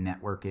do with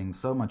networking.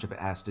 So much of it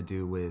has to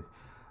do with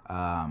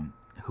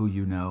who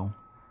you know.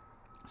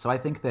 So I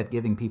think that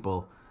giving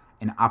people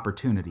an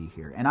opportunity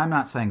here, and I'm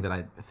not saying that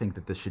I think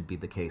that this should be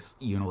the case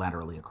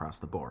unilaterally across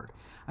the board.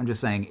 I'm just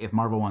saying if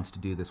Marvel wants to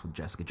do this with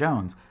Jessica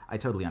Jones, I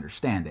totally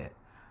understand it.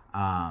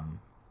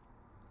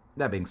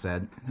 That being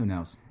said, who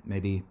knows?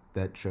 Maybe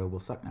that show will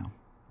suck now.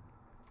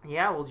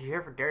 Yeah, well, did you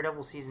hear for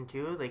Daredevil Season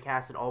 2, they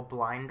casted all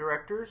blind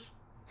directors?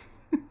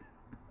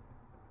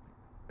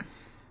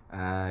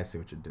 I see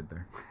what you did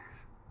there.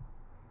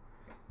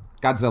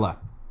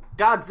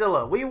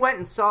 Godzilla. We went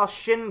and saw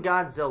Shin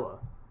Godzilla.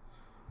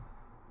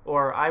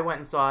 Or I went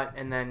and saw it,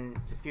 and then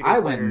a few days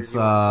later... I went and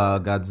saw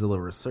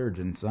Godzilla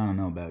Resurgence. I don't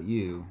know about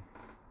you.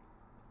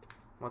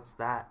 What's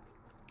that?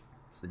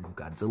 It's the new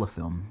Godzilla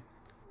film.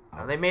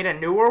 Oh, they made a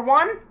newer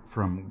one?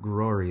 From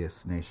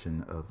glorious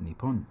nation of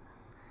Nippon.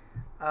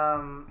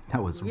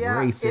 That was yeah,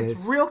 racist.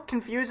 It's real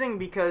confusing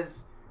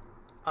because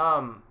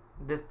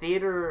the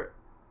theater,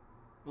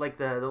 like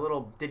the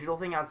little digital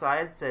thing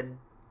outside said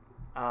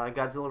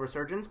Godzilla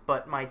Resurgence,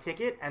 but my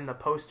ticket and the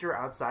poster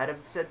outside of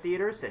said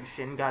theater said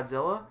Shin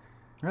Godzilla.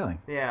 Really?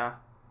 Yeah.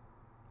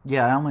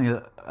 Yeah,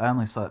 I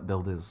only saw it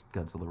billed as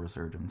Godzilla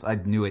Resurgence. I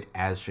knew it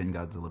as Shin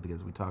Godzilla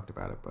because we talked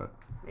about it, but...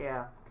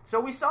 Yeah. So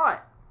we saw it.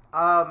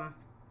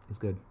 It's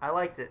good. I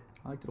liked it.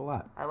 I liked it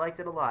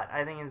a lot.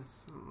 I think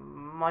it's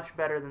much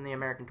better than the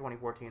American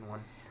 2014 one.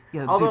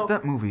 Yeah, dude,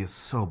 that movie is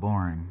so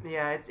boring.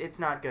 Yeah, it's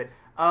not good.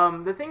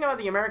 The thing about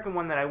the American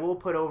one that I will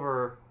put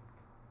over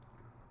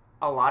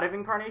a lot of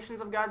incarnations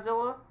of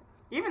Godzilla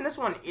Even this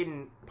one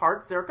in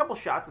parts, there are a couple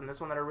shots in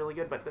this one that are really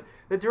good, but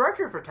the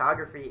director of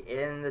photography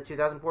in the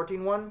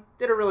 2014 one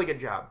did a really good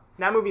job.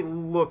 That movie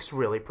looks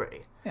really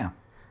pretty. Yeah.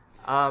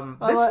 This Well,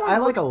 one I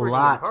like looks a pretty in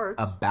lot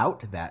parts.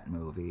 about that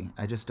movie.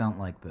 I just don't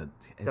like the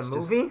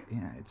movie?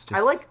 It's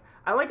just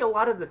I like a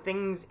lot of the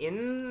things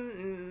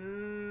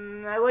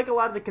in. I like a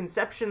lot of the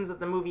conceptions that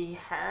the movie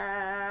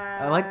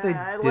had. I like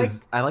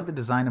the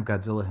design of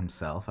Godzilla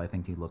himself. I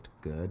think he looked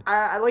good.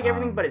 I like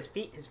everything but his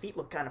feet. His feet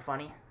look kind of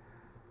funny.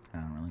 I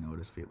don't really know what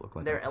his feet look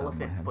like. They're off the top of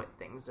my elephant head. foot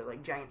things. They're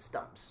like giant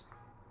stumps.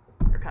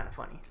 They're kind of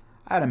funny.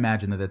 I'd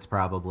imagine that it's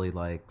probably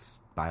like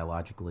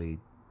biologically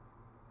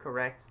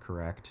Correct.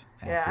 correct.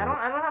 Yeah, accurate.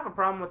 I don't have a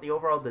problem with the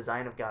overall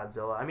design of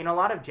Godzilla. I mean, a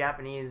lot of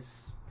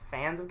Japanese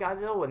fans of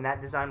Godzilla, when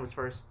that design was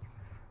first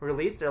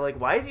released, they're like,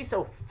 "Why is he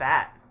so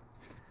fat?"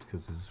 It's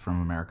because this is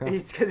from America.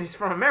 It's because he's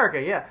from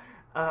America, yeah.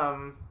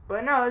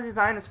 But no, the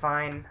design is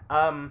fine.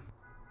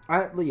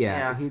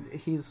 Yeah.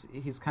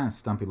 He's kind of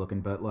stumpy looking,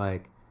 but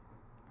like,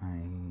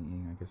 I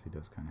guess he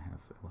does kind of have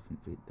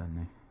elephant feet,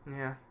 doesn't he?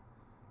 Yeah.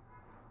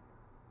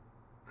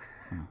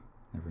 Huh,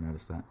 never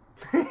noticed that.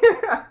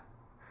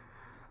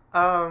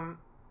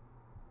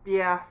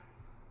 Yeah.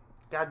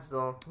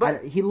 Godzilla,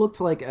 but He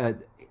looked like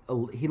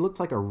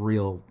a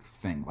real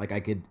thing. Like I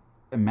could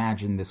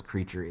imagine this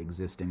creature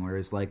existing.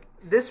 Whereas like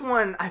this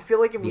one, I feel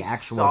like if the we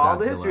actual saw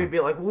this, Godzilla. we'd be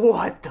like,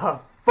 "What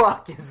the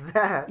fuck is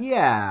that?"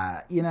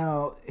 yeah,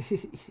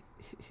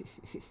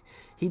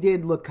 he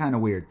did look kind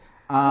of weird.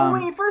 Well,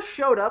 when he first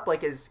showed up,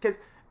 like,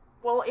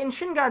 well, in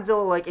Shin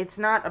Godzilla, like, it's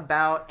not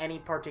about any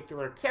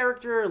particular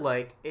character.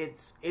 Like,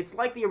 it's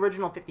like the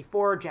original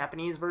 54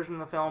 Japanese version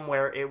of the film,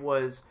 where it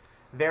was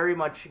very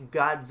much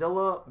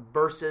Godzilla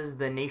versus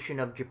the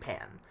nation of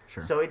Japan.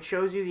 Sure. So it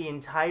shows you the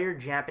entire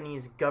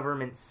Japanese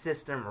government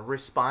system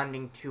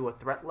responding to a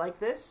threat like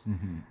this.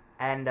 Mm-hmm.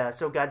 And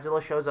so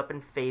Godzilla shows up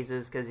in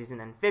phases because he's an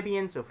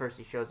amphibian. So first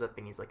he shows up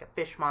and he's like a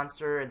fish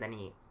monster, and then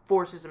he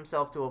forces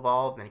himself to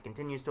evolve, and then he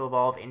continues to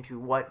evolve into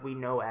what we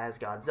know as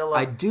Godzilla.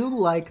 I do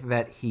like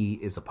that he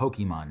is a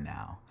Pokemon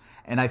now.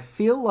 And I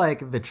feel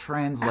like the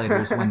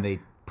translators, when they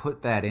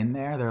put that in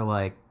there, they're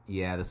like,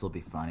 yeah, this will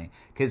be funny.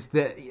 Because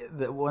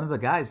one of the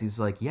guys, he's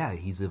like, yeah,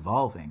 he's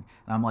evolving.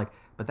 And I'm like,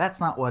 but that's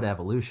not what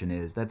evolution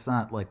is. That's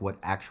not like what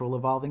actual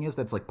evolving is.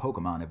 That's like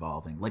Pokemon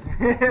evolving. Like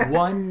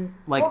one,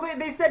 like well,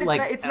 they said it's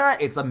like,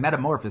 not. It's a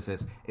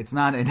metamorphosis. It's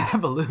not an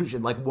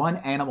evolution. Like one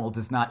animal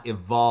does not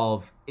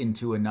evolve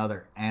into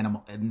another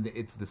animal, and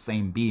it's the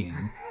same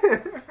being.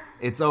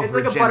 It's over It's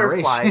like a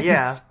generations.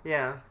 butterfly.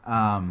 Yeah.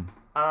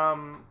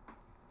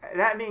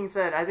 That being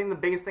said, I think the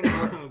biggest thing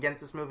looking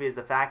against this movie is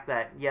the fact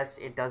that, yes,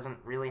 it doesn't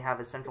really have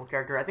a central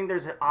character. I think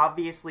there's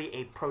obviously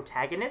a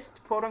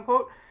protagonist, quote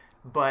unquote,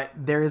 but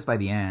there is by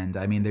the end.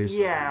 I mean, there's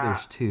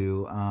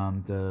two,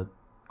 the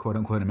quote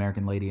unquote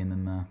American lady, and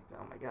then the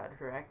oh my god,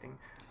 her acting.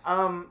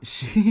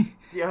 she.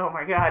 Oh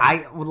my god.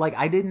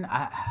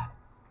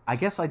 I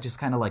guess I just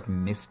kind of like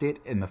missed it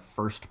in the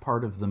first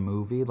part of the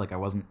movie. Like I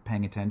wasn't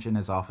paying attention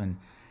as often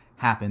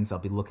happens. I'll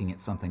be looking at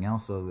something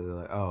else. So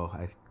like, oh,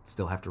 I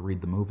still have to read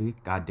the movie.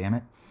 God damn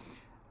it.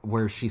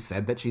 Where she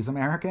said that she's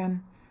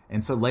American.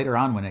 And so later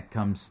on when it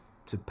comes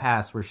to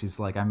pass where she's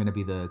like, I'm going to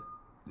be the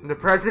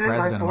president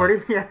by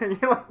 40? Yeah,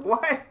 you're like,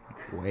 what?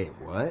 Wait,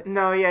 what?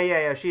 No,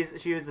 yeah. She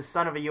was the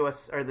son of a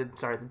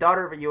the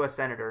daughter of a U.S.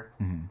 senator.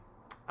 Mm-hmm.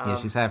 Yeah,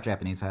 she's half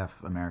Japanese,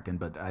 half American,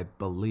 but I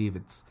believe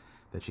it's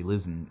that she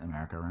lives in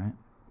America, right?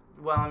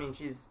 Well, I mean,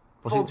 she's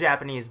full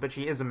Japanese, but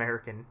she is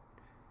American.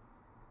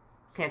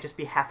 Can't just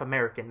be half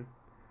American.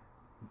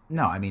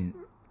 No, I mean,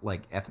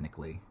 like,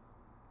 ethnically.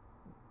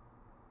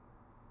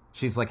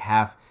 She's like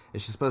half...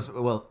 Is she supposed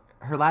to... Well,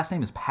 her last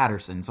name is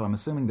Patterson, so I'm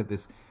assuming that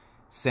this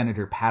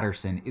Senator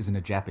Patterson isn't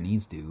a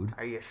Japanese dude.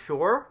 Are you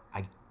sure?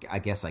 I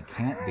guess I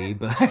can't be,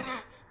 but...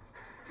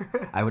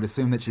 I would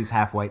assume that she's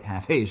half white,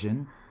 half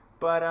Asian.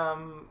 But,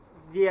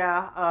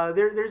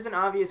 there's an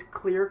obvious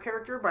clear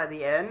character by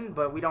the end,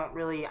 but we don't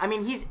really... I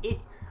mean,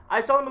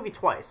 I saw the movie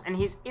twice, and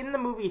he's in the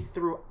movie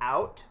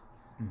throughout.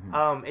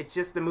 Mm-hmm. It's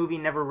just the movie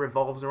never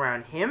revolves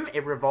around him.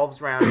 It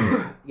revolves around...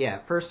 Yeah,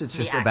 first it's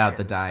just about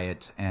the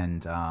diet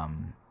and...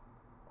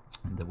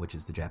 which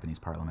is the Japanese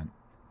parliament.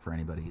 For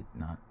anybody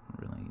not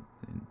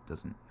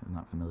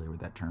familiar with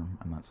that term,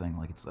 I'm not saying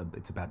like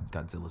it's about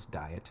Godzilla's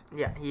diet.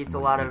 Yeah, he eats a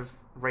lot of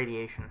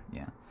radiation.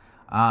 Yeah,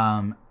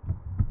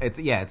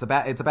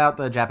 it's about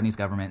the Japanese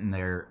government and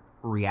their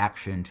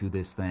reaction to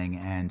this thing,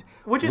 and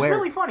which is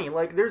really funny.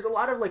 Like, there's a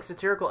lot of like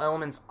satirical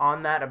elements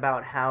on that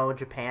about how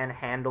Japan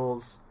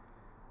handles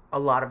a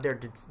lot of their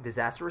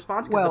disaster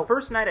response. Because the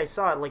first night I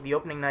saw it, like the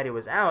opening night it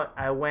was out,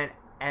 I went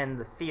and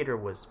the theater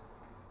was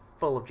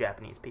full of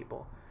Japanese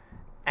people.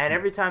 And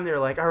every time they were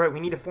like, all right, we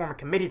need to form a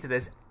committee to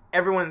this,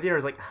 everyone in the theater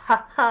was like,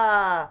 ha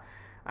ha,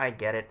 I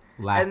get it.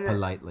 Laugh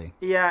politely.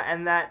 Yeah,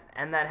 and that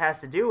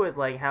has to do with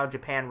like how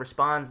Japan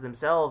responds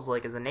themselves,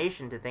 like as a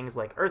nation, to things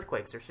like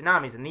earthquakes or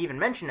tsunamis. And they even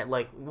mention it,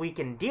 like, we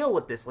can deal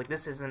with this. Like,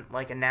 this isn't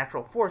like a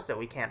natural force that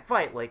we can't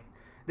fight. Like,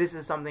 this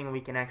is something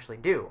we can actually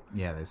do.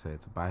 Yeah, they say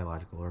it's a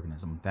biological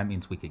organism. That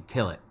means we could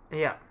kill it.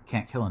 Yeah.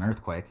 Can't kill an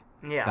earthquake.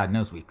 Yeah. God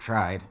knows we've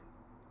tried.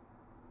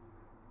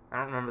 I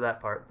don't remember that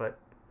part, but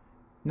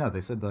No,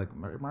 they said, like,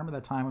 remember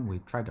that time when we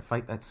tried to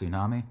fight that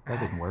tsunami? That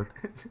didn't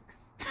work.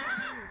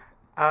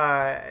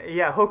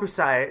 yeah,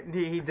 Hokusai,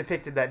 he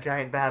depicted that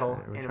giant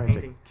battle We in a tried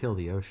painting. to kill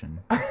the ocean.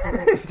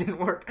 It didn't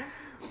work.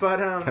 But,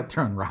 Kept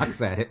throwing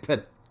rocks at it,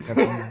 but...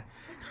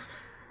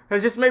 it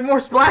just made more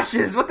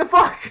splashes. What the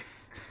fuck?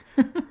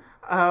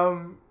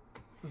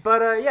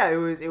 But yeah, it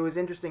was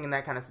interesting in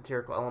that kind of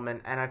satirical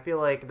element, and I feel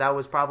like that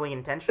was probably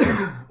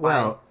intentional.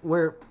 Well,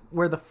 where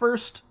the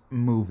first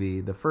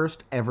movie, the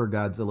first ever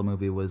Godzilla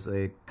movie, was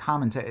a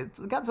commentary.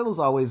 Godzilla's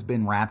always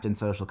been wrapped in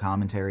social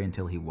commentary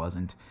until he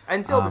wasn't.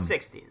 Until the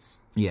 60s.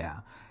 Yeah.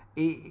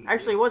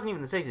 Actually, it wasn't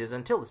even the 60s. It was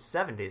until the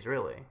 70s,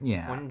 really.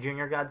 Yeah. When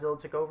Junior Godzilla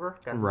took over.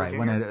 Godzilla Right, Jr.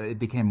 when it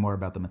became more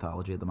about the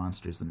mythology of the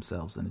monsters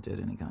themselves than it did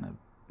any kind of,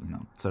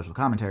 social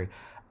commentary.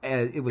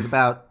 It was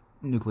about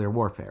nuclear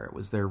warfare. It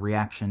was their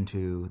reaction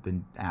to the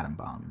atom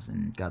bombs,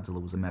 and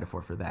Godzilla was a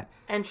metaphor for that.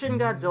 And Shin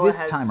Godzilla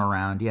This time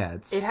around, yeah,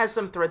 it has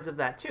some threads of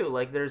that too.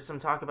 Like, there's some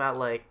talk about,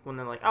 like, when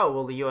they're like, oh,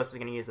 well, the U.S. is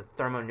going to use a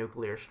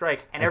thermonuclear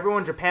strike, and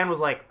everyone in Japan was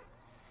like,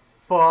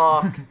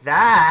 fuck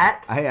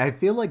that. I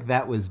feel like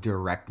that was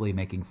directly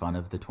making fun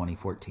of the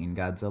 2014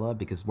 Godzilla,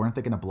 because weren't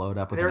they going to blow it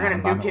up with They were an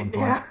atom gonna bomb at nuke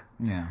one it,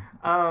 point?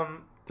 Yeah.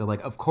 So,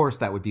 like, of course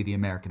that would be the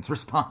Americans'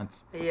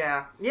 response.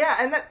 Yeah,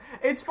 and that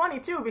it's funny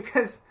too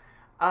because,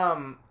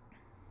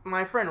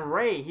 my friend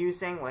Ray, he was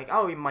saying, like,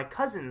 oh, my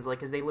cousins, like,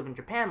 because they live in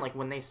Japan, like,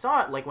 when they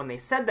saw it, like, when they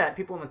said that,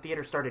 people in the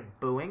theater started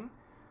booing.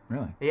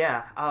 Really?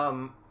 Yeah.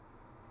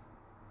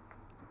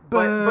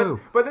 Boo!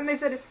 But then they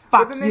said,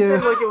 Fuck like,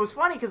 it was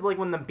funny because, like,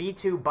 when the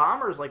B-2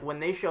 bombers, like, when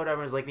they showed up,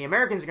 everyone's like, the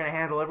Americans are gonna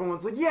handle.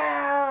 Everyone's like,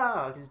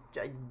 yeah, because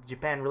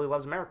Japan really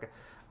loves America.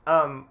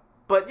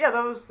 But yeah,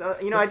 that was I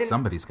didn't.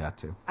 Somebody's got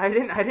to. I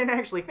didn't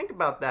actually think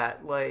about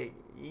that. Like,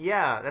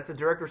 yeah, that's a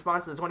direct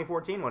response to the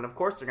 2014 one. Of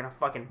course, they're gonna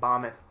fucking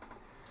bomb it.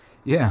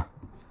 Yeah.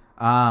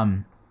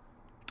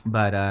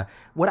 But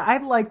what I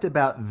liked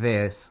about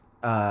this,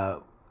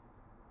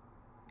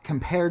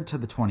 compared to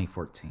the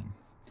 2014,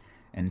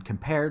 and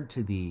compared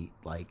to the,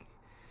 like,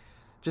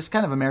 just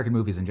kind of American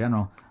movies in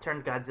general.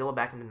 Turned Godzilla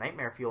back into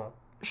nightmare fuel.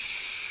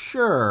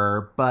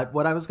 Sure, but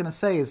what I was going to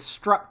say is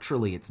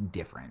structurally it's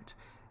different.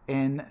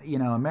 In,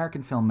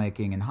 American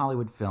filmmaking and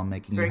Hollywood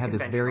filmmaking, you have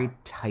this very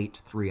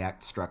tight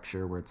 3-act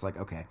structure where it's like,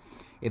 okay,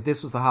 if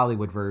this was the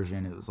Hollywood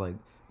version, it was like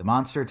the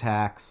monster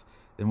attacks,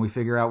 then we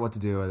figure out what to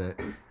do with it,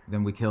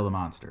 then we kill the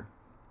monster.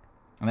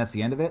 And that's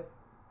the end of it.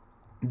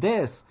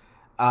 This,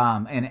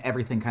 and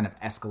everything kind of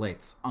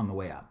escalates on the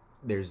way up.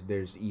 There's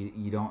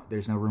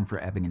no room for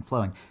ebbing and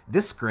flowing.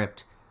 This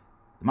script,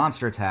 the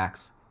monster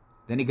attacks,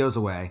 then he goes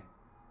away,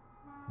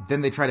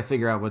 then they try to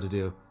figure out what to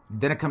do,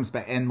 then it comes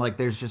back, and, like,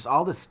 there's just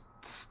all this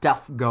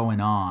stuff going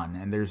on,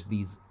 and there's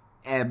these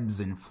ebbs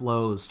and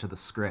flows to the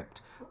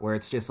script where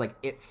it's just like,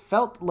 it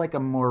felt like a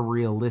more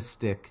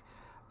realistic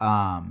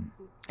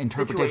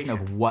interpretation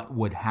of what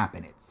would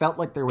happen. It felt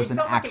like there was an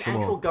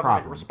actual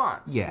government problem.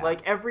 response. Yeah.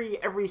 Like,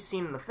 every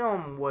scene in the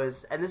film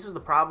was, and this is the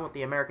problem with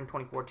the American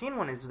 2014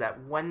 one, is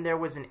that when there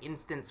was an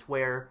instance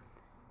where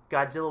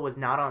Godzilla was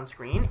not on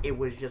screen, it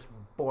was just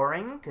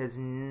boring because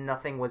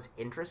nothing was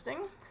interesting.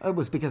 It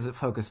was because it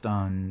focused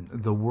on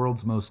the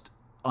world's most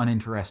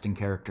uninteresting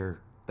character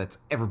that's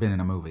ever been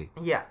in a movie.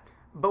 Yeah.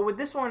 But with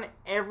this one,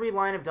 every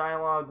line of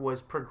dialogue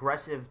was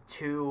progressive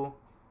to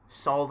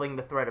solving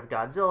the threat of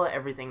Godzilla.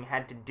 Everything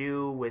had to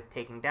do with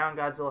taking down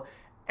Godzilla.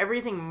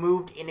 Everything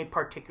moved in a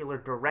particular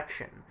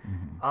direction,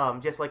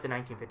 just like the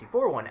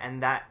 1954 one,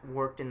 and that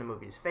worked in the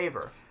movie's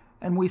favor.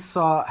 And we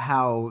saw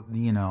how,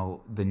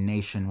 the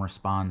nation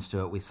responds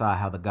to it. We saw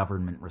how the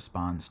government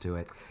responds to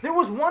it. There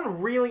was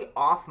one really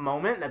off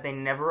moment that they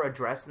never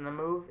addressed in the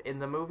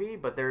movie,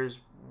 but there's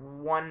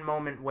one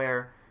moment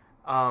where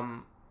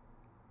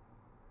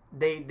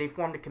they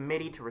formed a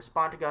committee to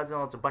respond to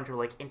Godzilla. It's a bunch of,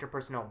 like,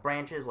 interpersonnel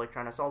branches, like,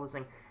 trying to solve this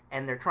thing,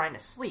 and they're trying to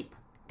sleep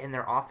in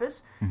their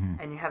office,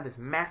 and you have this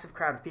massive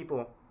crowd of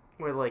people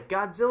where, like,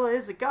 Godzilla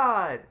is a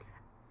god,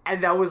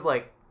 and that was,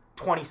 like,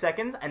 20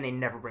 seconds, and they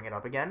never bring it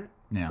up again.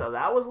 Yeah. So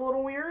that was a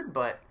little weird,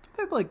 but...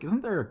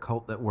 Isn't there a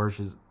cult that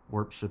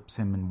worships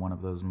him in one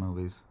of those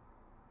movies?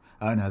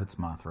 Oh, no, that's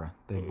Mothra.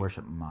 They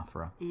worship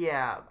Mothra.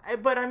 Yeah,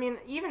 but, I mean,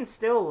 even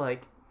still,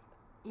 like...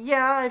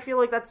 Yeah, I feel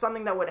like that's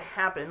something that would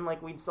happen.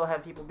 Like, we'd still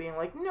have people being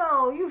like,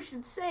 no, you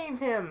should save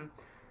him.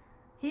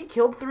 He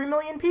killed 3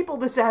 million people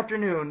this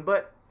afternoon,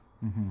 but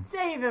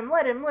save him,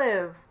 let him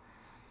live.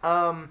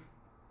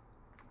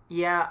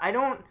 Yeah, I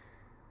don't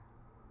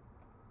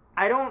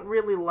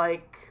really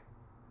like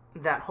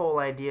that whole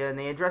idea, and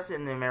they address it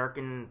in the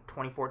American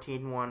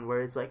 2014 one,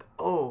 where it's like,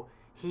 oh,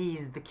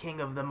 he's the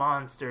king of the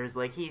monsters,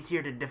 like, he's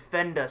here to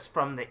defend us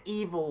from the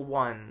evil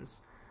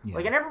ones. Yeah.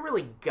 Like, I never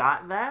really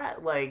got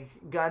that. Like,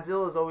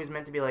 Godzilla is always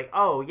meant to be like,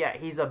 oh, yeah,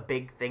 he's a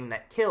big thing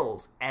that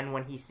kills. And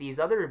when he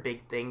sees other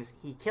big things,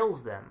 he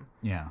kills them.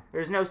 Yeah.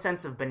 There's no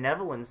sense of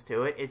benevolence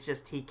to it. It's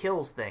just he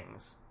kills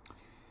things.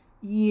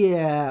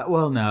 Yeah.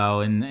 Well,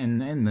 no. In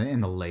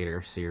the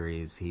later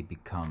series, he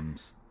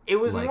becomes, it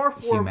was like, more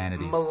for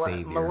humanity's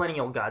savior.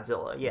 Millennial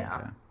Godzilla, yeah.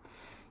 Okay.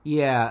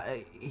 Yeah.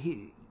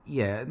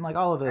 Yeah, and like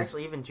all of those.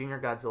 Actually, even Junior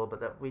Godzilla, but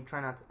that we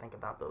try not to think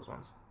about those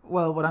ones.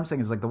 Well, what I'm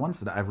saying is like the ones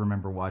that I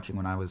remember watching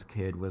when I was a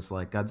kid was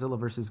like Godzilla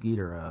versus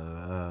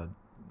Ghidorah,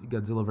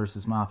 Godzilla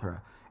versus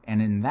Mothra,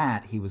 and in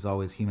that he was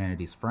always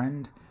humanity's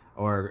friend,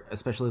 or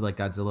especially like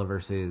Godzilla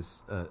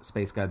versus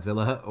Space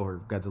Godzilla,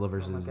 or Godzilla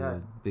versus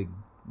big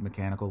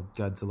mechanical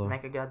Godzilla,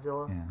 Mecha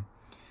Godzilla.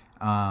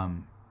 Yeah,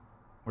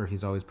 where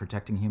he's always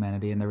protecting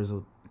humanity, and there was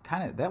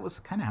that was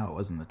kind of how it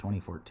was in the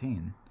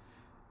 2014,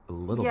 a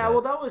little. Yeah, bit.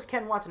 Well, that was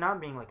Ken Watanabe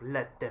being like,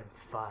 "Let them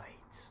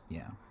fight."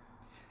 Yeah.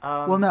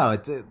 Well, no,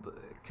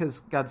 because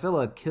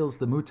Godzilla kills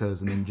the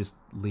Mutos and then just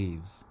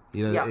leaves.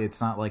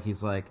 It's not like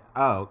he's like,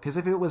 oh, because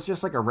if it was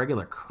just like a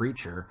regular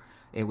creature,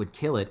 it would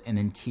kill it and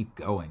then keep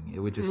going.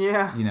 It would just,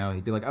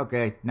 he'd be like,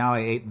 okay, now I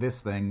ate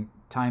this thing,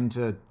 time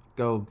to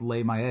go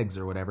lay my eggs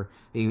or whatever.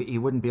 He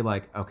wouldn't be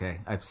like, okay,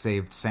 I've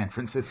saved San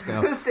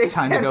Francisco,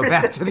 time to go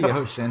back to the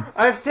ocean.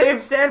 I've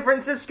saved San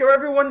Francisco,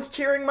 everyone's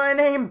cheering my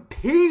name,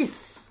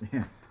 peace!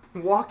 Yeah.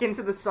 Walk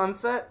into the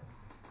sunset.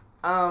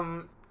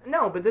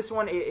 No, but this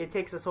one it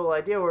takes this whole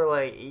idea where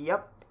like,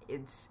 yep,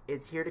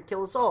 it's here to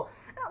kill us all.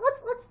 Now,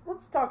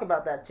 let's talk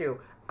about that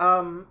too.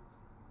 Because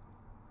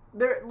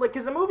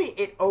the movie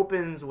it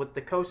opens with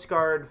the Coast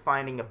Guard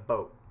finding a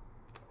boat.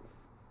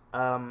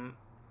 And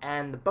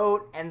the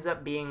boat ends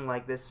up being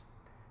like this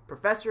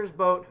professor's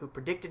boat who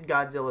predicted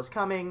Godzilla's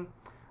coming.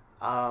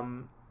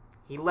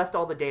 He left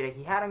all the data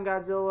he had on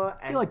Godzilla.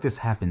 And I feel like this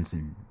happens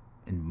in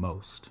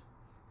most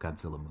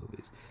Godzilla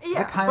movies. Yeah,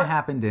 that kind of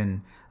happened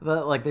in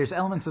there's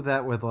elements of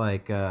that with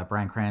like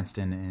Bryan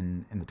Cranston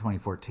in the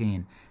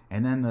 2014,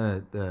 and then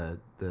the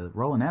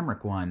Roland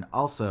Emmerich one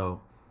also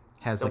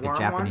has like a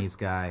Japanese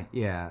guy,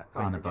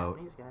 on a boat.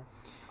 Guy.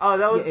 Oh,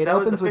 that was it that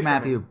opens was with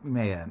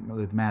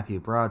Matthew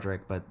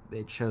Broderick, but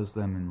it shows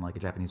them in like a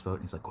Japanese boat,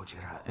 and he's like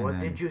Gojira. What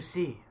did you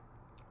see,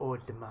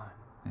 old man?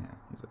 Yeah,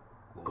 he's like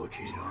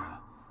Gojira.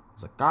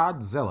 He's like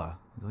Godzilla.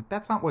 He's like,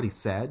 that's not what he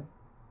said.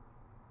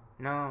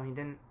 No, he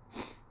didn't.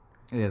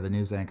 Yeah, the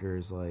news anchor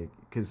is like,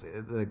 because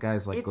the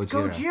guy's like, it's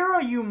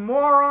Gojira, you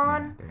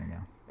moron! Yeah, there you go.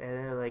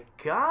 And they're like,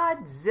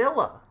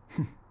 Godzilla.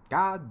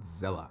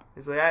 Godzilla.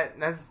 It's like,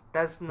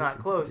 that's not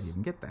close. You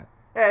can get that.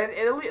 And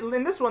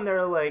in this one,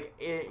 they're like,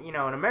 in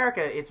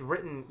America, it's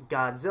written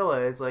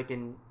Godzilla. It's like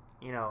in,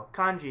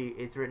 kanji,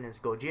 it's written as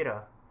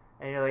Gojira.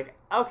 And you're like,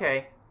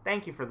 okay,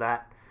 thank you for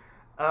that.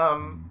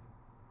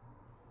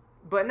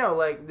 But no,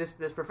 like,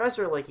 this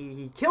professor, like,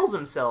 he kills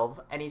himself,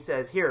 and he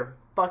says, here,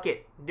 fuck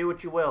it, do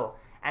what you will.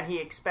 And he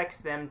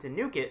expects them to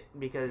nuke it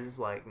because,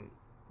 like,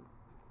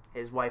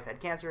 his wife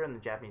had cancer and the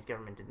Japanese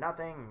government did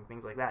nothing and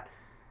things like that.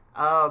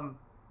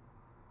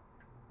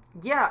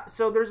 Yeah,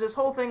 so there's this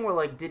whole thing where,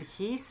 like, did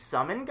he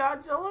summon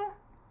Godzilla?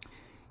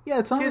 Yeah,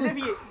 it's not Because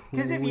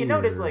if you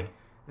notice, like,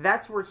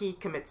 that's where he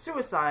commits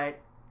suicide,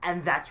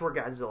 and that's where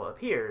Godzilla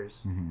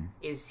appears. Mm-hmm.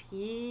 Is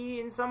he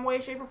in some way,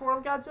 shape, or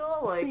form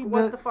Godzilla? Like, See,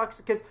 what the fuck's...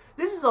 Because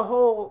this is a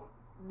whole...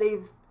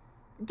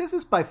 This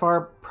is by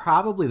far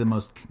probably the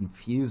most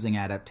confusing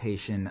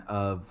adaptation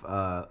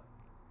of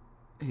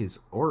his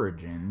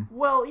origin.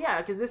 Well, yeah,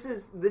 because this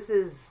is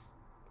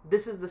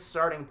the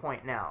starting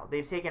point now.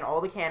 They've taken all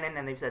the canon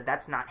and they've said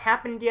that's not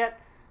happened yet.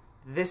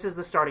 This is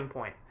the starting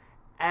point.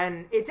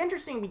 And it's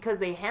interesting because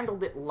they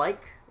handled it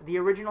like the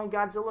original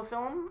Godzilla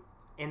film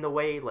in the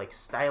way, like,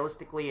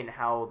 stylistically and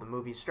how the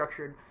movie's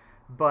structured,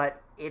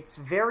 but it's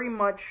very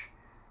much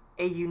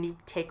a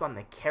unique take on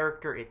the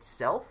character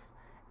itself.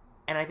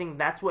 And I think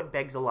that's what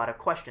begs a lot of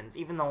questions.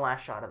 Even the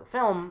last shot of the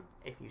film,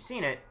 if you've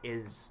seen it,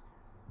 is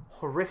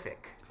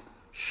horrific.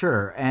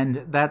 Sure,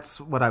 and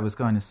that's what I was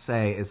going to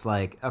say is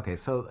like, okay,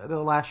 so the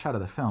last shot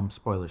of the film,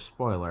 spoiler,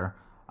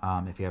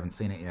 if you haven't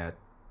seen it yet,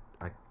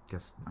 I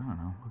guess, I don't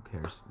know, who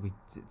cares?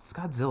 It's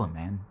Godzilla,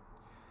 man.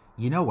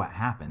 You know what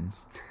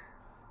happens.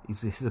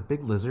 He's a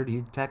big lizard, he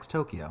attacks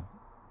Tokyo.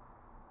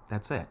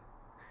 That's it.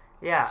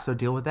 Yeah. So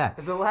deal with that.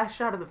 The last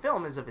shot of the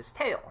film is of his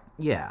tail.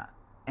 Yeah.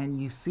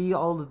 And you see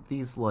all of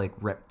these, like,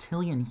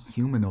 reptilian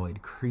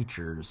humanoid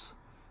creatures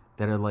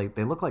that are, like,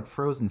 they look like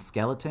frozen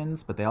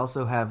skeletons, but they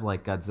also have,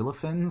 like, Godzilla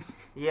fins.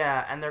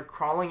 Yeah, and they're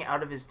crawling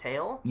out of his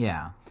tail.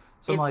 Yeah.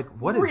 So I'm It's like,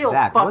 what is real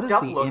that? What fucked is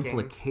up the looking.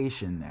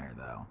 implication there,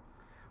 though?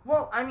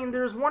 Well, I mean,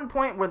 there's one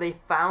point where they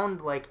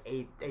found, like,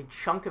 a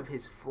chunk of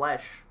his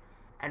flesh,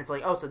 and it's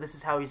like, oh, so this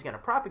is how he's going to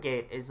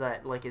propagate, is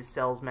that, like, his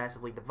cells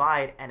massively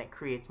divide, and it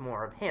creates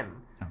more of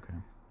him. Okay.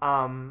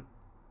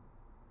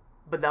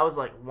 But that was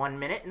like 1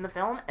 minute in the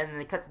film, and then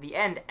they cut to the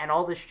end, and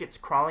all this shit's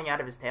crawling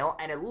out of his tail,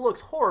 and it looks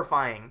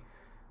horrifying.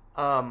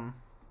 But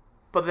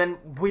then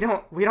we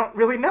don't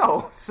really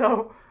know,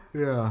 so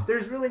yeah,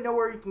 there's really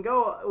nowhere you can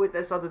go with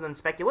this other than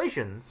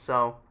speculation.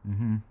 So,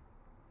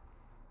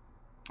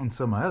 And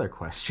so my other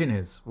question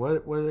is,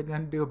 what are they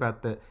going to do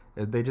about that?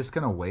 Are they just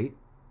going to wait?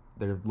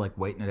 They're like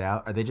waiting it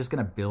out. Are they just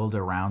going to build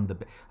around the?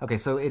 Okay,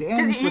 so it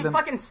ends because he with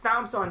fucking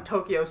stomps on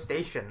Tokyo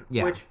Station,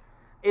 Yeah. which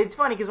it's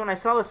funny because when I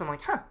saw this, I'm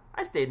like, huh,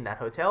 I stayed in that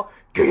hotel.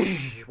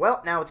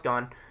 Well, now it's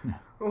gone.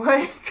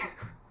 Like,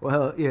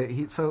 well, yeah.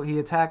 He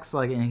attacks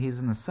like, and he's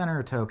in the center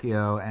of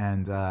Tokyo,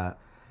 and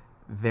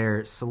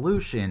their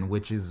solution,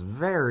 which is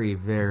very,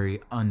 very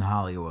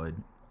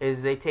un-Hollywood,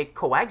 is they take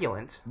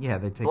coagulant. Yeah,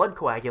 they take blood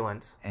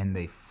coagulant. And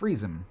they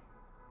freeze him.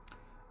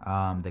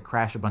 They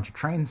crash a bunch of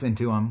trains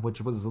into him,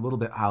 which was a little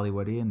bit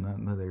Hollywoody,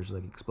 and there's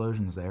like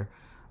explosions there.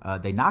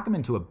 They knock him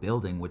into a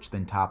building, which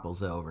then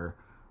topples over.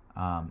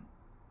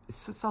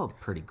 It's all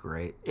pretty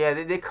great. Yeah,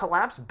 they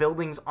collapse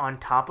buildings on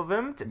top of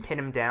him to pin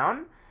him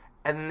down,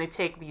 and then they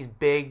take these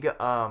big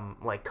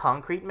like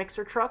concrete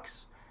mixer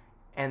trucks,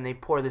 and they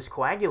pour this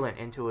coagulant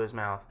into his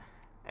mouth.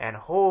 And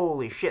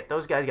holy shit,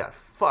 those guys got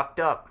fucked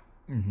up.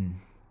 Mm-hmm.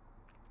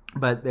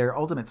 But their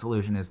ultimate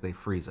solution is they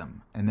freeze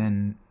him. And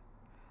then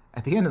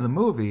at the end of the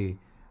movie,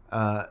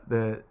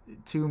 the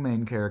two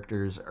main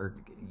characters are,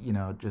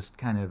 just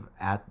kind of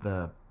at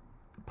the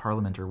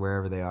Parliament or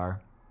wherever they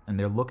are, and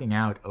they're looking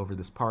out over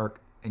this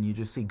park, and you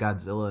just see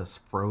Godzilla is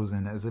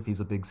frozen as if he's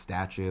a big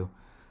statue.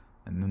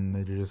 And then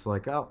they're just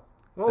like, oh.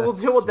 Well, we'll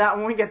deal with that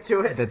when we get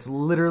to it. That's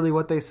literally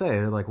what they say.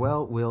 They're like,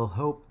 well, we'll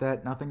hope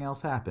that nothing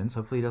else happens.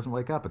 Hopefully he doesn't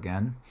wake up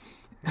again.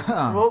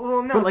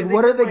 Well, no. But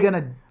what are they going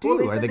to do?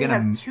 Well, are they going to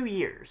have 2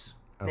 years.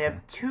 Okay. They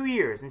have 2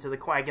 years until the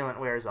coagulant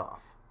wears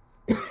off.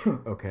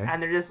 Okay.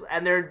 And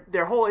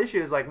their whole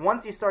issue is like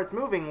once he starts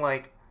moving,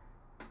 like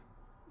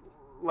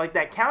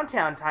that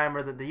countdown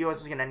timer that the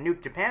U.S. was going to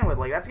nuke Japan with,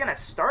 like that's going to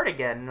start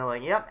again. And they're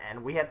like, yep,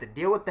 and we have to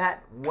deal with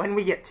that when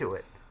we get to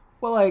it.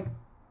 Well,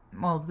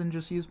 then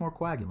just use more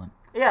coagulant.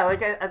 Yeah,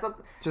 like I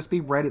thought. Just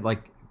be ready.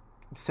 Like,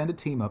 send a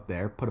team up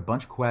there, put a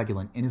bunch of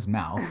coagulant in his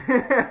mouth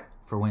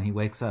for when he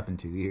wakes up in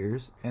 2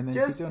 years, and then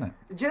keep doing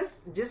it.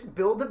 Just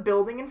build a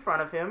building in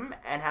front of him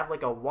and have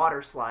like a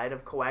water slide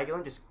of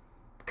coagulant just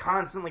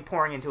constantly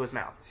pouring into his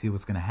mouth. See,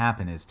 what's going to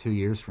happen is 2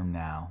 years from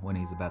now, when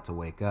he's about to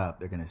wake up,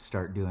 they're going to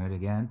start doing it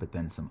again, but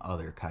then some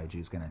other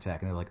kaiju's going to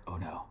attack, and they're like, oh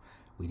no,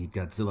 we need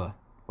Godzilla.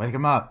 Wake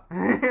him up.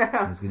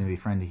 He's going to be a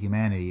friend to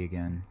humanity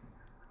again.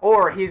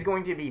 Or he's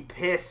going to be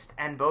pissed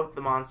and both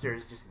the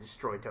monsters just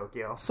destroy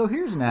Tokyo. So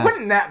here's an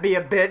Wouldn't that be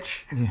a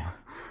bitch? Yeah.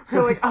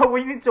 So like, oh,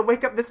 we need to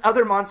wake up this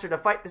other monster to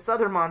fight this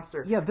other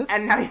monster. Yeah,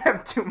 and now you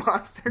have 2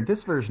 monsters.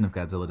 This version of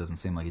Godzilla doesn't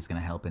seem like he's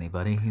going to help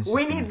anybody.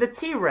 We need the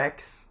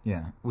T-Rex.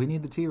 Yeah, we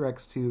need the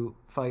T-Rex to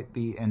fight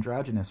the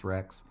androgynous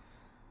Rex.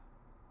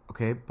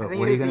 Okay, but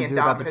what are you going to do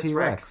about the T-Rex?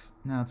 Rex.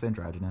 No, it's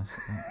androgynous.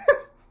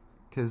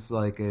 Because,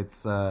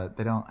 it's,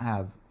 they don't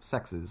have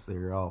sexes.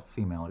 They're all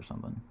female or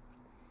something.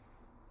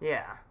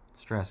 Yeah.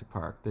 It's Jurassic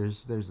Park.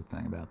 There's a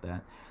thing about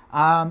that.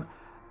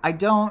 I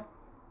don't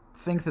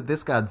think that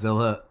this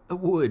Godzilla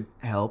would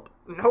help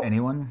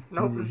anyone.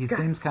 Nope. He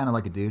seems kind of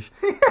like a douche.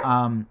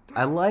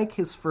 I like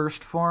his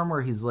first form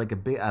where he's like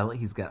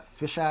he's got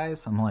fish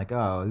eyes. I'm like,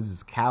 oh, this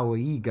is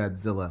kawaii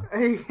Godzilla.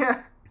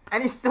 Yeah.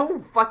 And he's still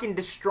fucking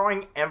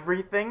destroying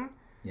everything.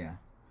 Yeah.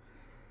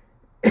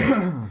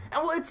 And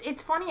well,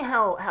 it's funny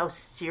how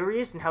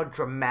serious and how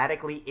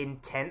dramatically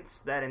intense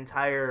that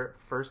entire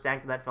first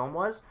act of that film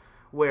was,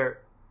 where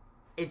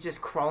it's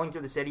just crawling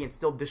through the city and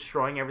still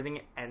destroying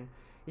everything, and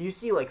you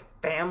see like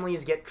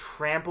families get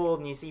trampled,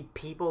 and you see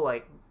people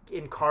like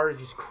in cars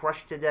just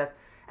crushed to death,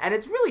 and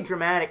it's really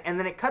dramatic. And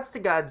then it cuts to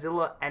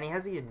Godzilla, and he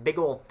has these big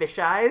old fish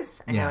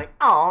eyes, and you're like,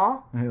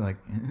 "Aw!" You're like,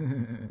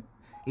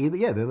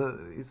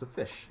 he's a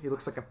fish. He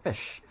looks like a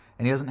fish,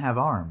 and he doesn't have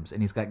arms,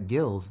 and he's got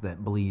gills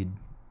that bleed.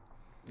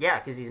 Yeah,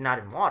 because he's not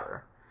in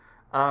water.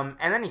 And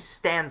then he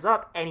stands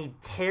up and he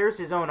tears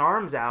his own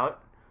arms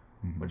out,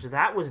 which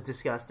that was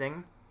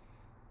disgusting.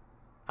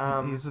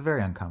 He's a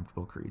very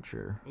uncomfortable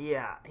creature.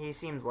 Yeah, he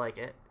seems like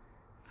it.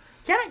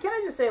 Can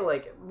I just say,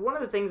 like, one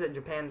of the things that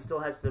Japan still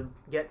has to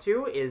get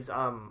to is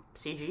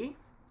CG.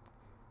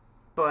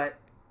 But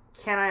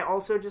can I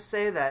also just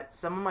say that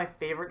some of my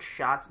favorite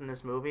shots in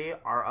this movie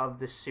are of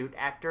the suit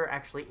actor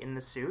actually in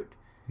the suit?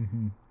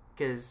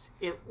 Because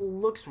it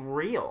looks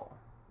real.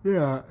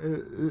 Yeah,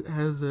 it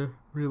has a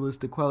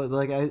realistic quality.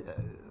 Like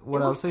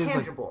what I'll say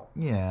tangible.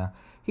 Is like, yeah,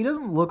 he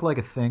doesn't look like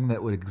a thing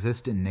that would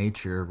exist in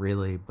nature,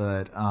 really.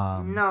 But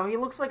no, he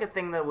looks like a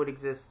thing that would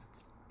exist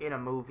in a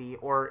movie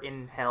or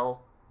in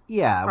hell.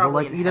 Yeah, Probably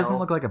well, like he doesn't hell.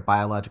 look like a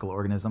biological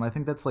organism. I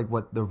think that's like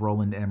what the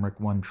Roland Emmerich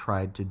one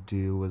tried to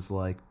do, was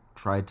like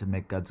tried to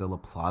make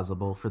Godzilla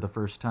plausible for the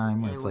first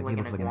time. He It's like looks he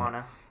looks like an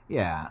iguana.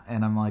 Yeah,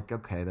 and I'm like,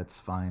 okay, that's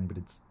fine, but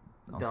it's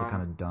also Dumb.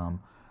 kind of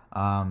dumb.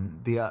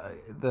 The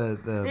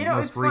You know,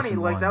 most it's funny.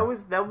 recent Like one,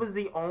 that was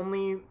the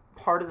only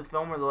part of the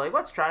film where they're like,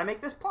 let's try to make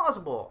this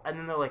plausible, and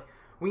then they're like,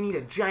 we need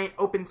a giant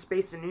open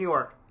space in New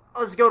York.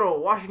 Let's go to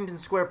Washington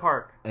Square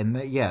Park. and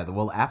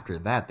well, after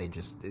that they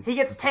just He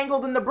gets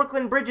tangled in the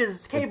Brooklyn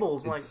Bridge's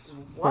cables. it's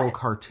like full what?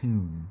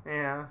 cartoon.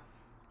 Yeah,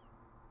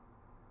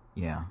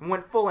 Yeah,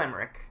 went full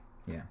Emmerich.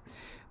 yeah,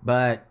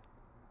 but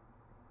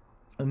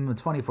in the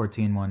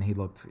 2014 one, he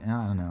looked, I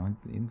don't know,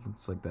 he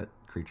looks like that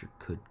creature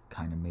could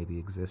kind of maybe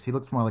exist. He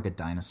looks more like a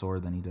dinosaur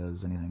than he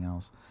does anything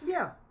else.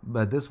 Yeah,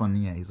 But this one,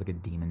 yeah, he's like a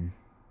demon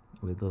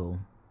with little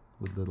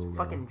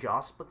fucking jaw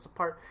splits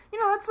apart. You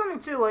know, that's something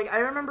too. Like I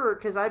remember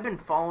because I've been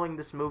following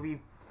this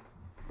movie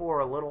for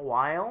a little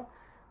while,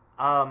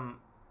 and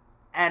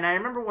I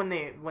remember when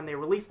they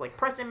released like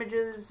press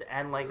images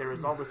and like there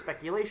was all the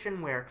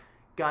speculation where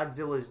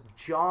Godzilla's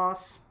jaw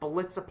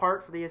splits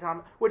apart for the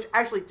atomic... Which,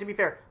 actually, to be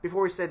fair,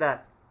 before we say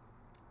that,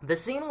 the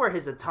scene where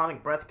his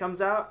atomic breath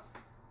comes out,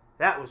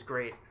 that was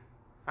great.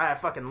 I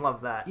fucking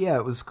love that. Yeah,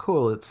 it was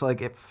cool. It's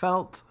like, it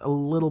felt a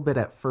little bit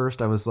at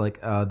first. I was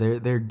like,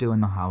 they're doing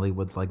the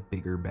Hollywood, like,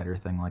 bigger, better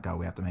thing. Like, oh,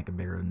 we have to make him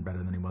bigger and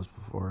better than he was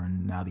before.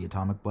 And now the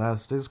atomic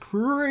blast is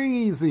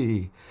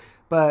crazy.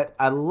 But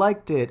I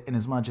liked it in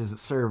as much as it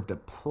served a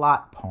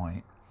plot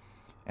point.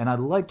 And I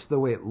liked the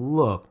way it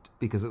looked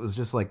because it was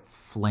just like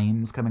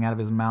flames coming out of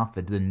his mouth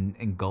that then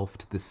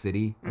engulfed the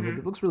city. I was like,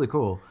 it looks really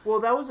cool. Well,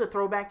 that was a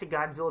throwback to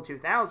Godzilla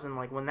 2000,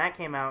 like when that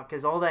came out,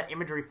 because all that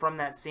imagery from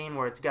that scene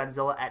where it's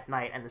Godzilla at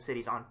night and the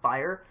city's on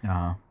fire,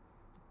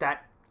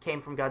 that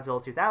came from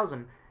Godzilla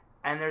 2000.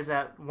 And there's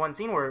that one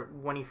scene where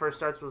when he first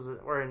starts,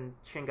 or in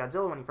Shin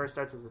Godzilla, when he first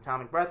starts his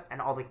atomic breath,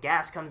 and all the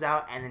gas comes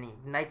out, and then he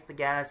ignites the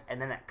gas,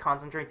 and then that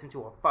concentrates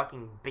into a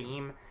fucking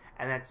beam,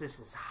 and that's just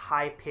this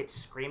high-pitched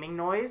screaming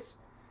noise.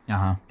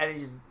 And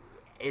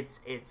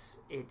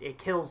it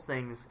kills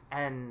things,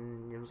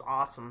 and it was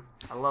awesome.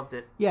 I loved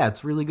it. Yeah,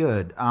 it's really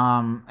good.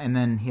 And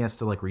then he has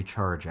to like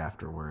recharge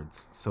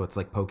afterwards. So it's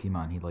like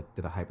Pokemon. He like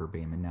did a hyper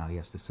beam, and now he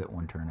has to sit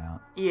one turn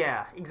out.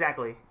 Yeah,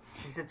 exactly.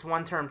 He sits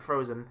one turn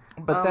frozen.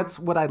 But that's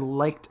what I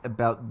liked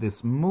about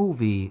this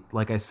movie.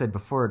 Like I said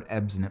before, it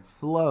ebbs and it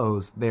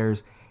flows.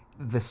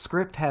 The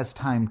script has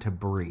time to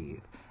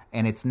breathe.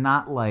 And it's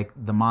not like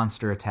the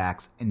monster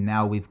attacks and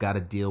now we've got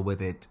to deal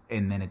with it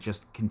and then it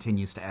just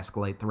continues to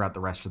escalate throughout the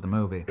rest of the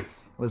movie. It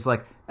was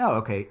like, oh,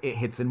 okay, it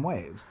hits in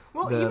waves.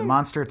 Well, the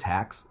monster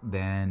attacks,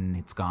 then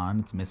it's gone,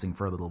 it's missing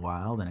for a little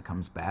while, then it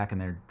comes back and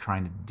they're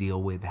trying to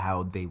deal with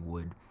how they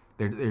would...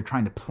 They're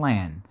trying to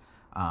plan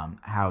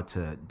how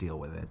to deal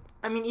with it.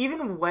 I mean,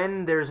 even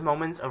when there's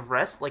moments of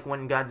rest, like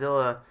when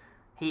Godzilla,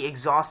 he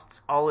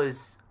exhausts all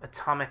his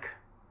atomicness...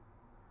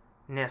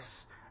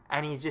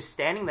 And he's just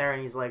standing there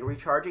and he's like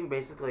recharging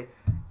basically.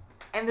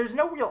 And there's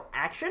no real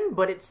action,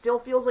 but it still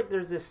feels like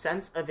there's this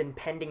sense of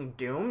impending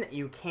doom that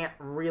you can't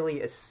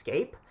really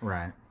escape.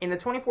 Right. In the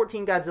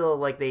 2014 Godzilla,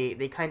 like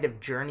they kind of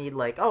journeyed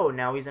like, oh,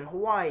 now he's in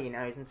Hawaii,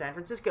 now he's in San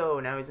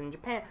Francisco, now he's in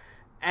Japan.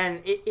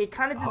 And it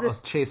kind of did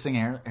this... Chasing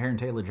Aaron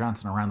Taylor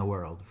Johnson around the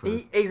world for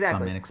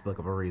some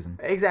inexplicable reason.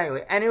 Exactly.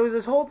 And it was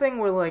this whole thing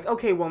where like,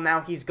 okay, well now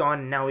he's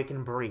gone, now we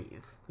can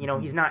breathe. You know,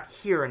 he's not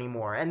here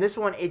anymore. And this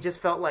one, it just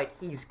felt like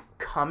he's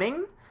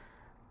coming...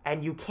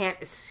 And you can't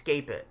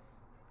escape it.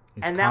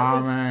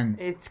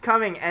 It's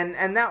coming.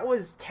 And that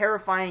was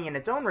terrifying in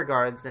its own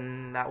regards,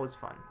 and that was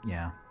fun.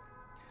 Yeah.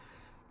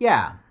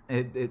 Yeah.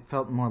 It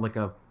felt more like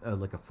a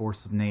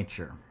force of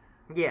nature.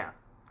 Yeah.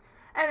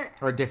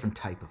 Or a different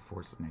type of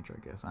force of nature,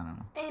 I guess. I don't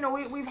know. And, you know,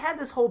 we've had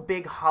this whole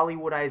big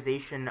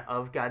Hollywoodization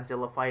of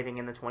Godzilla fighting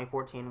in the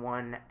 2014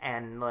 one,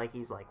 and like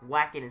he's like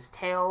whacking his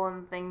tail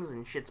and things,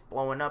 and shit's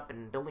blowing up,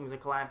 and buildings are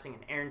collapsing,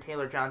 and Aaron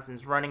Taylor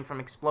Johnson's running from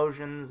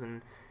explosions,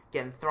 and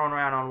getting thrown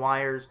around on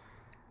wires,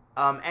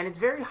 and it's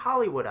very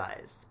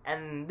Hollywoodized.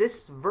 And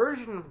this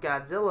version of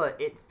Godzilla,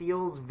 it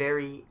feels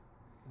very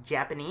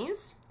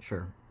Japanese.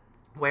 Sure.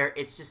 Where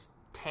it's just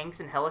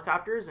tanks and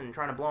helicopters and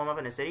trying to blow them up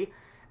in a city.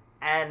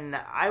 And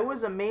I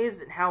was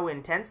amazed at how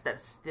intense that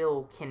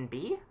still can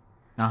be.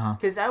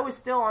 Because I was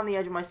still on the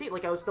edge of my seat.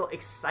 Like, I was still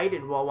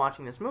excited while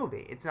watching this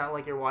movie. It's not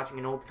like you're watching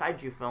an old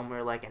kaiju film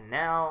where, like, and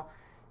now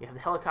you have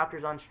the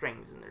helicopters on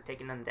strings and they're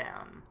taking them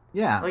down.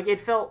 Yeah. Like, it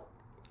felt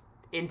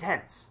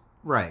intense.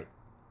 Right.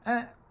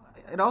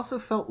 It also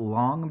felt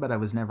long, but I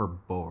was never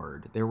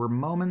bored. There were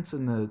moments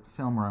in the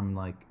film where I'm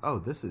like, oh,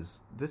 this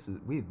is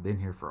we've been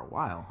here for a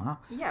while, huh?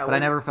 Yeah. But I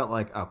never felt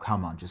like, oh,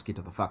 come on, just get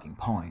to the fucking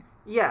point.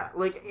 Yeah,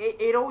 like,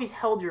 it always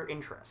held your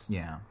interest.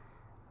 Yeah.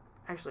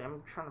 Actually,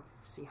 I'm trying to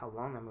see how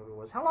long that movie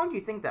was. How long do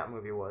you think that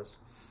movie was?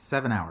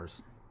 7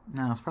 hours.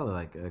 No, it's probably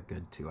like a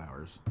good 2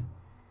 hours.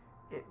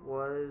 It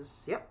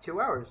was, 2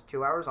 hours.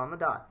 2 hours on the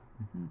dot.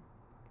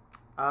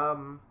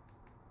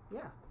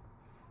 Yeah.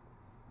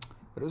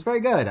 But it was very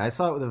good. I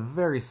saw it with a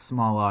very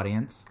small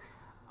audience.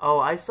 Oh,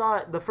 I saw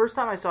it... The first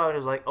time I saw it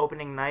was, like,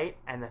 opening night,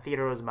 and the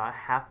theater was about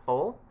half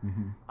full.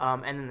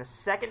 And then the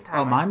second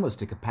time... Oh, mine was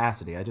to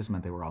capacity. I just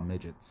meant they were all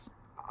midgets.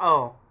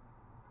 Oh.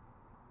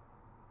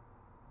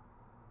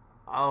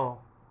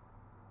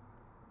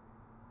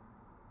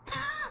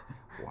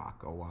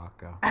 Waka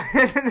waka.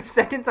 And the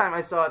second time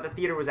I saw it, the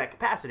theater was at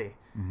capacity.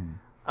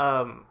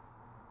 Yeah,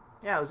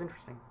 it was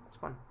interesting. It was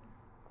fun.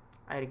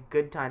 I had a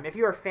good time. If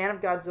you're a fan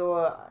of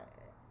Godzilla...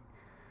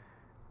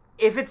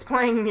 If it's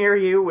playing near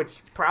you,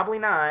 which probably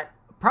not.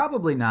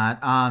 Probably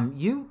not.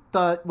 You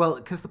thought, well,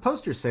 because the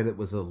posters say that it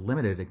was a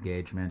limited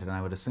engagement, and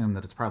I would assume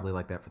that it's probably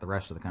like that for the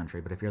rest of the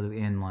country. But if you're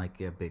in like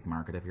a big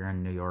market, if you're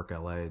in New York,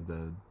 LA,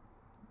 in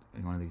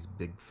one of these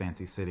big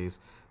fancy cities,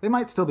 they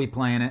might still be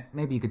playing it.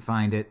 Maybe you could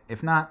find it.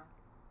 If not,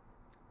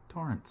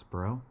 torrents,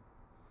 bro.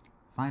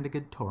 Find a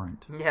good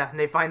torrent. Yeah, and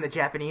they find the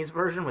Japanese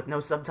version with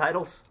no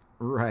subtitles.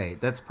 Right,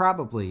 that's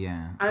probably,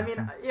 yeah. I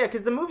mean, yeah,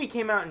 because the movie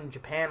came out in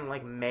Japan in,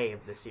 like, May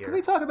of this year. Can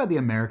we talk about the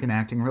American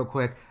acting real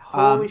quick?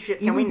 Holy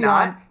shit, can we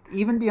not?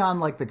 Even beyond,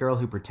 like, the girl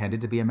who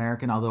pretended to be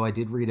American, although I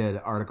did read an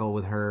article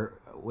with her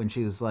when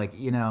she was like,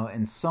 you know,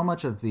 and so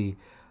much of the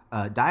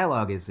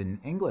dialogue is in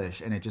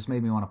English, and it just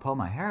made me want to pull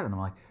my hair out. And I'm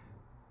like,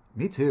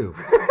 me too.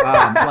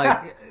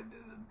 Like,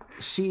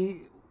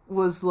 she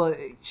was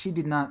like, she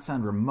did not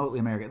sound remotely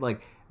American.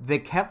 Like, they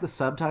kept the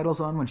subtitles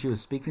on when she was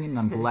speaking, and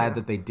I'm glad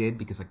that they did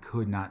because I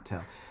could not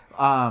tell.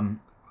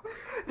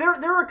 There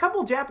were a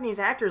couple Japanese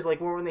actors like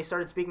when they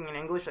started speaking in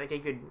English, like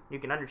you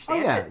can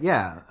understand. Oh it.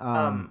 yeah.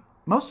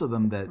 Most of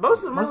them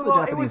Most of the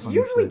Japanese it was ones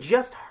usually that,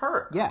 just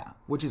her. Yeah,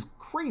 which is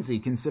crazy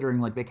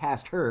considering like they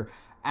cast her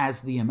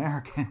as the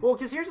American. Well,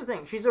 because here's the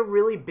thing, she's a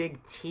really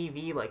big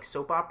TV like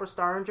soap opera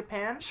star in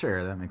Japan.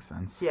 Sure, that makes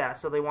sense. Yeah,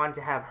 so they wanted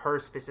to have her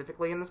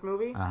specifically in this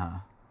movie.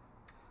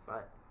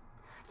 But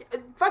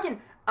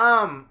fucking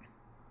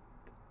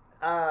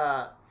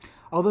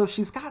although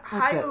she's got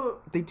like Hayo...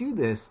 they do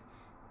this.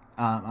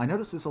 I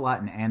notice this a lot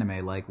in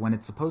anime, like when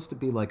it's supposed to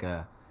be like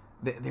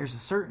there's a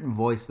certain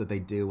voice that they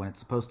do when it's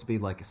supposed to be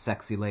like a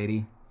sexy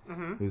lady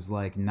who's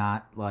like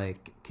not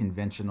like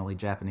conventionally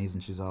Japanese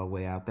and she's all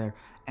way out there.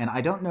 And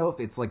I don't know if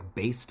it's like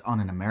based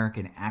on an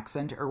American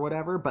accent or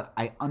whatever, but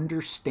I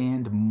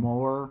understand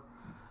more.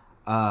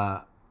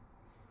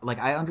 Like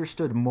I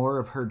understood more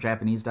of her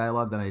Japanese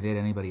dialogue than I did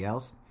anybody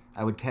else.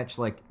 I would catch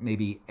like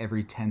maybe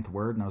every 10th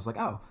word, and I was like,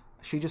 oh,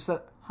 she just said,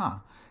 huh.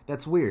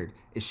 That's weird.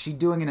 Is she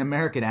doing an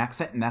American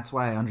accent, and that's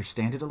why I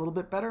understand it a little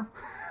bit better?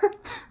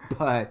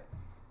 But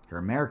her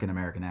American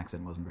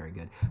accent wasn't very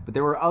good. But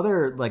there were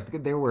other,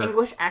 like, there were...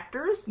 English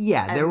actors?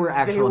 Yeah, there were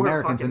actual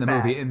Americans in the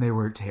movie, bad. and they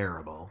were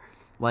terrible.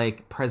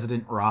 Like,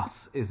 President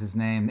Ross is his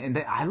name. And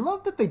I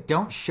love that they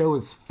don't show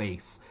his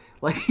face.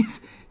 Like,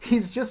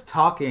 he's just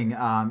talking,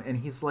 and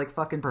he's like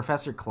fucking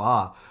Professor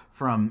Claw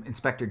from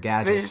Inspector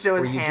Gadget. They just show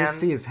his where you hands. just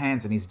see his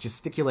hands, and he's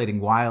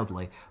gesticulating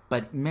wildly.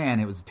 But,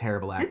 man, it was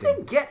terrible acting. Did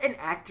they get an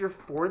actor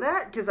for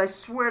that? Because I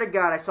swear to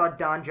God, I saw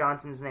Don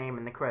Johnson's name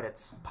in the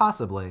credits.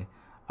 Possibly.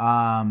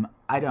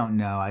 I don't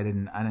know. I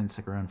didn't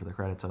stick around for the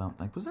credits, I don't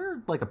think. Was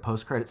there, like, a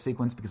post-credit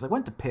sequence? Because I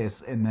went to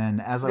piss, and then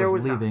as I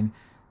was leaving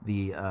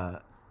the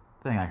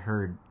thing, I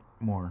heard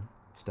more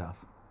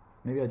stuff.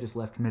 Maybe I just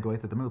left midway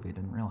through the movie. I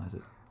didn't realize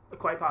it.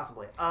 Quite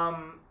possibly.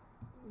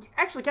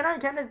 Actually, can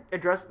I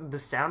address the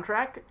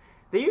soundtrack?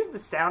 They used the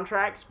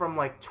soundtracks from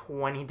like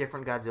 20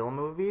 different Godzilla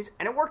movies,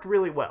 and it worked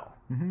really well.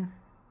 Mm-hmm.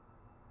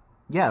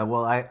 Yeah,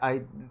 well,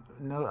 I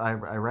know I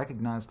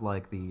recognized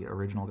like the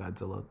original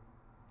Godzilla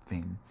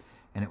theme,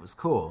 and it was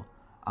cool.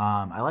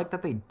 I like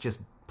that they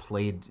just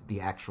played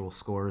the actual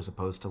score as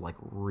opposed to like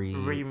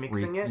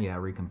remixing it. Yeah,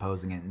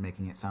 recomposing it and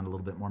making it sound a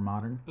little bit more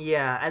modern.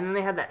 Yeah, and then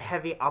they had that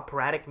heavy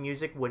operatic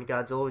music when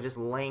Godzilla was just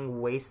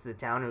laying waste to the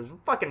town. It was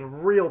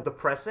fucking real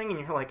depressing, and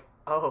you're like,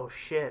 oh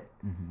shit.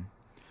 Mm-hmm.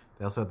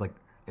 They also had like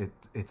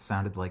it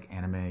sounded like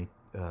anime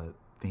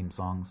theme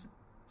songs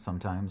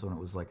sometimes when it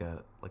was like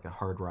a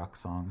hard rock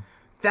song.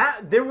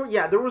 There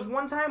was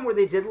one time where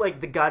they did like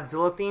the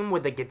Godzilla theme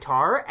with a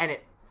guitar, and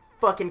it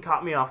fucking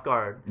caught me off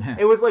guard.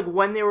 It was like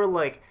when they were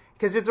like,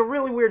 because it's a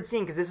really weird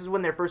scene, because this is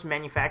when they're first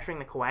manufacturing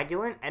the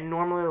coagulant, and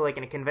normally, like,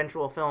 in a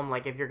conventional film,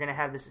 like, if you're going to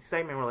have this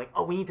excitement, we're like,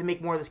 oh, we need to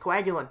make more of this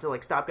coagulant to,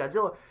 like, stop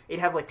Godzilla, you'd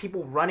have, like,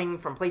 people running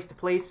from place to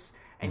place,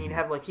 and you'd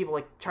have, like, people,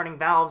 like, turning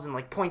valves and,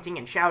 like, pointing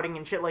and shouting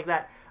and shit like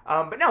that.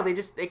 But no, they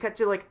cut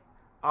to, like,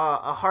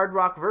 a hard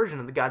rock version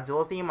of the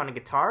Godzilla theme on a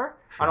guitar,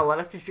 on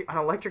an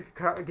electric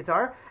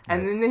guitar,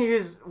 and then they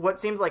use what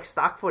seems like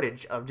stock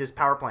footage of just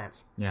power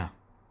plants. Yeah.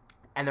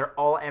 And they're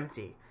all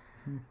empty.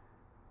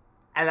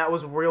 And that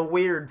was real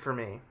weird for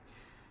me.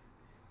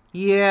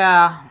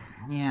 Yeah,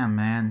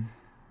 man.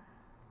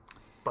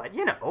 But,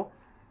 you know.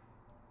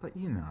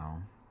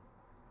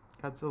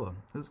 Godzilla.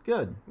 It was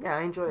good. Yeah,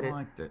 I enjoyed it. I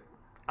liked it.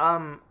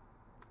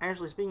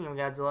 Actually, speaking of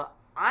Godzilla,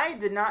 I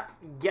did not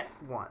get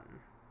one.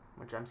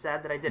 Which I'm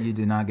sad that I didn't. You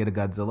did not get a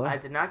Godzilla? I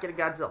did not get a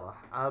Godzilla.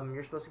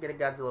 You're supposed to get a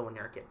Godzilla when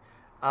you're a kid.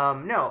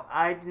 No,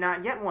 I did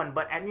not get one,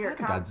 but at New York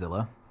Comic...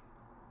 Godzilla.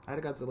 I had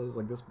a Godzilla that was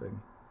like this big.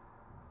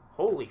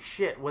 Holy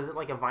shit. Was it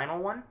like a vinyl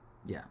one?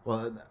 Yeah,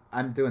 well,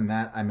 I'm doing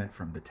that. I meant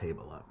from the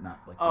table up, not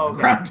like from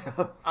the ground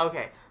up.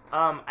 Okay.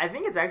 I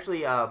think it's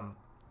actually,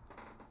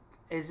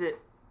 is it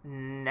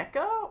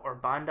NECA or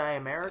Bandai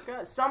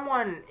America?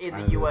 Someone in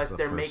the U.S.,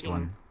 they're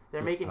making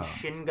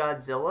Shin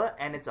Godzilla,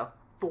 and it's a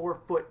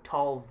 4-foot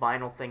tall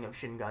vinyl thing of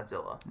Shin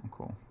Godzilla. Oh,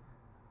 cool.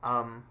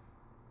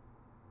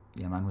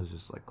 Yeah, mine was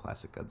just like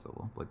classic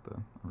Godzilla, like the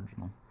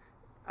original.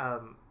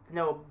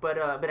 No, but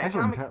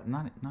actually,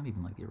 not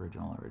even like the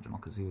original,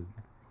 because he was...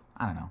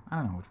 I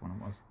don't know which one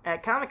it was.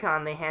 At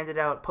Comic-Con, they handed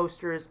out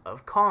posters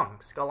of Kong,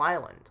 Skull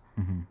Island.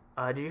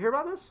 Mm-hmm. Did you hear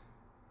about this?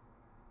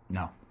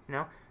 No.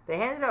 No? They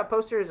handed out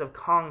posters of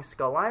Kong,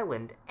 Skull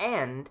Island,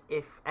 and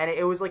it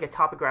was like a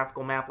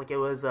topographical map, like it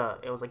was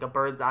like a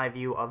bird's eye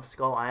view of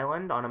Skull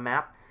Island on a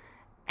map,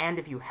 and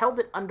if you held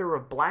it under a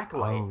black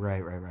light... Oh,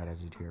 right, I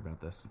did hear about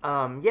this.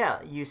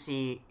 Yeah, you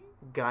see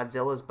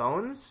Godzilla's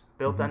bones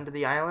built under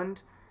the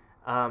island.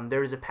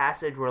 There's a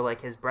passage where,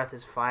 like, his breath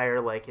is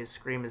fire, like, his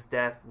scream is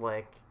death,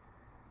 like...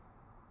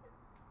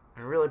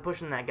 I'm really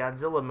pushing that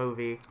Godzilla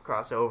movie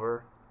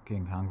crossover.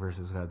 King Kong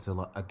versus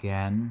Godzilla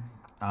again.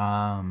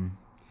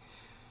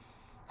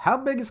 How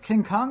big is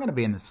King Kong going to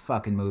be in this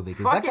fucking movie?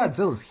 Because that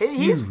Godzilla's huge.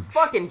 He's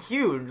fucking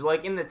huge.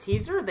 Like, in the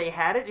teaser, they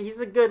had it. He's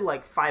a good,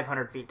 like,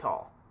 500 feet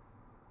tall.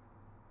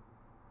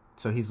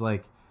 So he's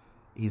like,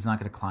 he's not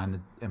going to climb the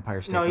Empire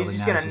State No, Building.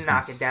 he's now. just going to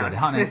knock it down.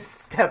 He's on going it. to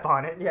step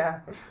on it, yeah.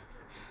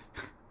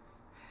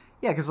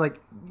 Yeah, because, like,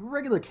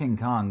 regular King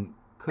Kong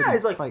couldn't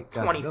he's like fight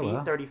 20 Godzilla.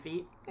 feet, 30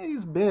 feet. Yeah,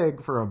 he's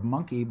big for a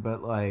monkey,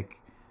 but, like,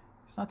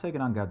 he's not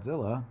taking on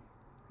Godzilla.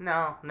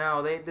 No,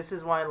 this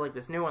is why, like,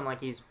 this new one, like,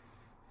 he's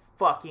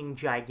fucking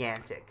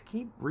gigantic.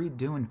 Keep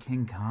redoing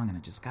King Kong, and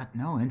I just got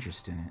no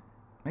interest in it.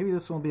 Maybe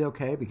this one will be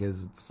okay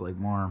because it's, like,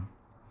 more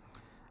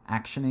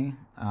action-y.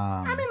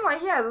 I mean,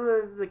 like, yeah,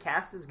 the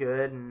cast is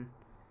good, and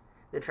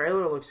the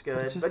trailer looks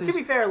good. But to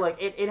be fair, like,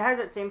 it has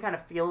that same kind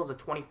of feel as a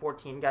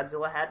 2014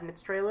 Godzilla had in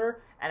its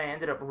trailer, and I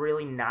ended up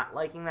really not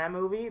liking that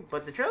movie,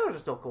 but the trailers are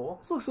still cool.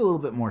 This looks a little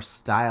bit more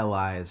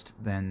stylized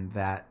than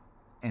that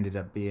ended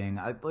up being.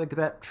 Like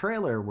that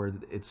trailer where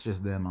it's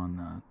just them on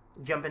the...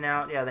 Jumping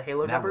out, yeah, the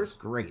Halo that jumpers. Was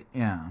great,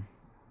 yeah.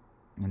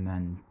 And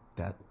then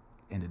that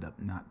ended up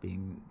not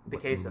being the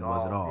what case the at movie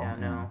was all. at all. Yeah,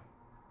 no.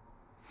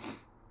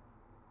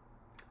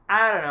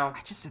 I don't know.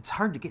 It's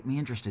hard to get me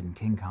interested in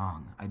King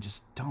Kong. I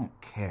just don't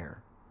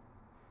care.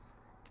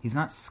 He's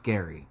not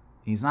scary.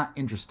 He's not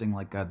interesting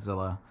like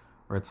Godzilla,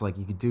 where it's like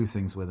you could do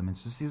things with him.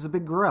 It's just he's a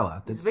big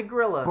gorilla. He's a big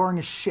gorilla. Boring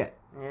as shit.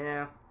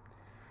 Yeah.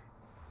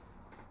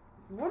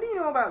 What do you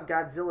know about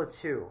Godzilla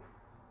 2?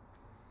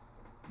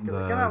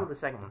 Because it came out with the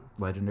second one.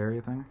 Legendary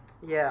thing?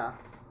 Yeah.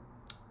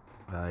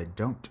 I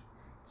don't.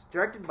 It's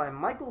directed by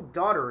Michael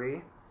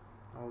Daughtery.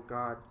 Oh,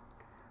 God.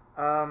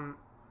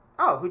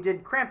 Who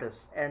did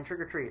Krampus and Trick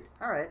or Treat.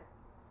 Alright.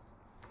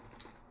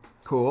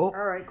 Cool.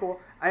 Alright,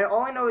 cool.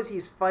 All I know is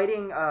he's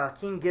fighting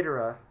King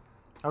Ghidorah.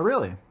 Oh,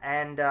 really?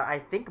 And I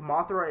think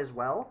Mothra as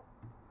well.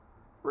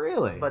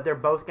 Really? But they're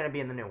both going to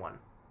be in the new one.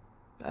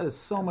 That is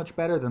so much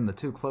better than the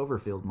 2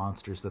 Cloverfield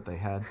monsters that they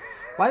had.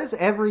 Why does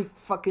every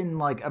fucking,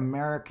 like,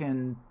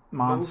 American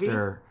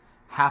monster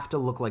have to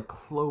look like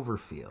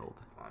Cloverfield?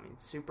 I mean,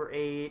 Super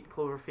 8,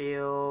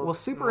 Cloverfield... Well,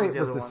 Super 8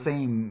 was the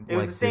same, It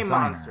was the same designer.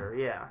 monster,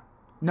 yeah.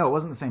 No, it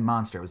wasn't the same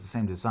monster. It was the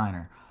same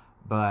designer.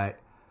 But...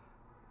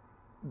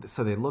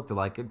 So they looked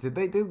alike. Did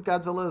they do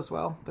Godzilla as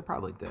well? They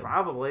probably did.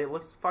 Probably. It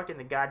looks fucking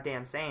the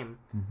goddamn same.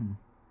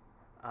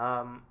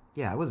 Mm-hmm.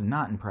 Yeah, I was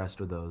not impressed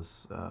with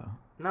those...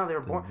 No, they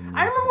were boring.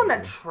 I remember when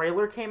that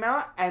trailer came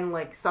out and,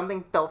 like,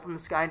 something fell from the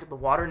sky into the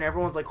water and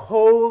everyone's like,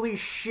 holy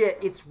shit,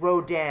 it's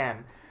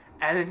Rodan.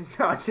 And then,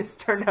 no, it just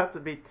turned out to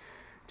be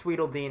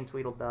Tweedledee and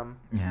Tweedledum.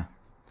 Yeah.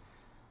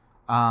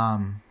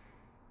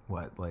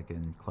 What, like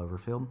in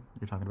Cloverfield?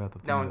 You're talking about the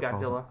thing No, in that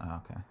falls Godzilla.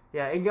 Oh, okay.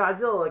 Yeah, in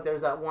Godzilla, like,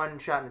 there's that one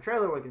shot in the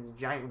trailer where this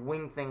giant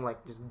wing thing,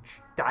 like, just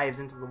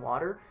dives into the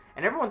water.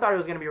 And everyone thought it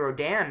was going to be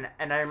Rodan,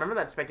 and I remember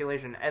that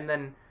speculation. And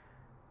then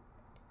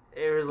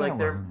it was like,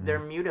 they're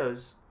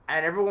Mutos.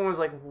 And everyone was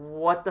like,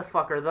 what the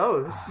fuck are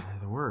those?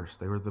 They're the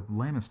worst. They were the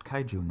lamest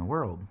kaiju in the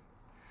world.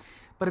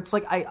 But it's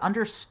like, I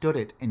understood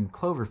it in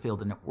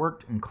Cloverfield, and it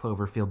worked in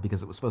Cloverfield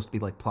because it was supposed to be,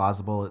 like,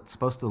 plausible. It's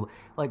supposed to...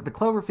 Like, the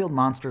Cloverfield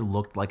monster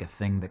looked like a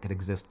thing that could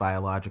exist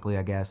biologically,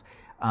 I guess.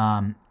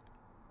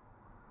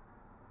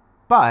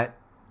 But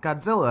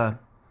Godzilla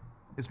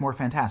is more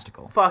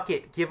fantastical. Fuck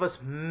it. Give us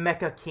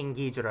Mecha King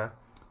Ghidorah.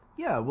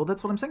 Yeah, well,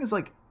 that's what I'm saying is,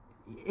 like,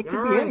 it could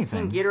Remember be when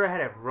anything. King Ghidorah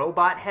had a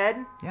robot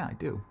head? Yeah, I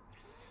do.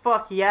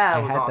 Fuck yeah,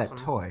 it was I had awesome.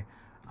 that toy.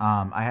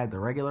 I had the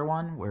regular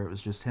one where it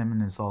was just him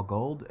and it's all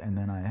gold, and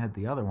then I had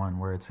the other one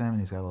where it's him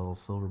and he's got a little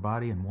silver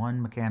body and one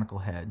mechanical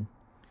head.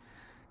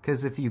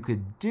 Because if you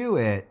could do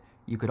it,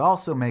 you could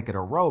also make it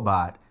a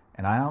robot,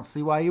 and I don't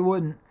see why you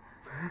wouldn't.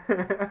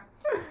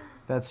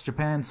 That's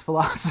Japan's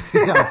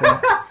philosophy, I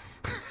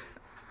think.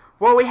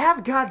 Well, we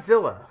have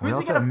Godzilla. We Who's he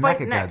also gonna have fight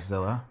Mecha next?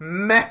 Godzilla.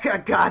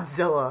 Mecha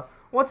Godzilla.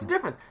 What's the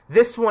difference?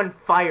 This one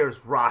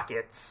fires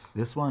rockets.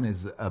 This one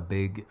is a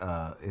big.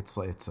 It's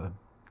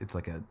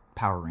like a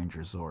Power Ranger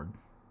Zord,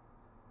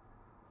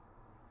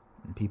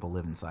 and people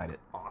live inside it.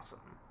 Awesome.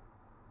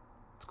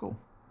 It's cool.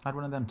 I had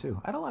one of them too.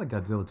 I had a lot of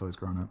Godzilla toys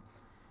growing up.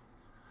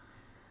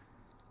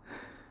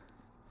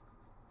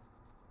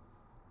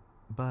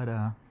 But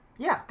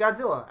yeah,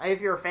 Godzilla.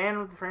 If you're a fan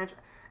of the franchise,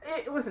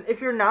 listen. If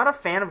you're not a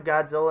fan of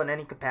Godzilla in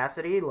any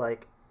capacity,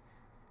 like,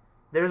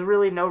 there's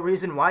really no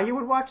reason why you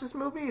would watch this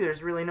movie.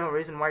 There's really no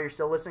reason why you're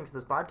still listening to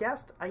this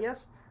podcast, I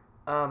guess.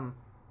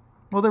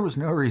 Well, there was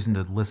no reason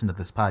to listen to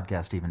this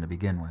podcast even to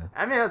begin with.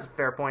 I mean, that's a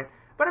fair point.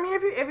 But I mean,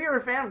 if you're a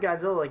fan of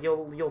Godzilla, like,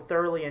 you'll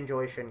thoroughly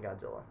enjoy Shin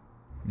Godzilla.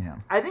 Yeah.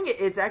 I think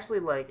it's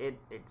actually, like,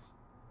 it's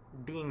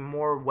being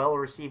more well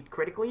received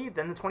critically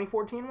than the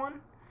 2014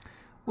 one.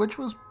 Which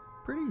was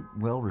pretty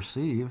well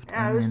received.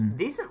 Yeah, it was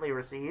decently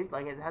received.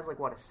 Like, it has, like,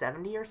 what, a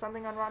 70 or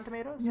something on Rotten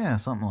Tomatoes? Yeah,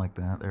 something like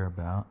that,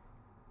 thereabout.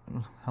 It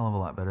was a hell of a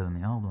lot better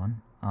than the old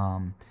one.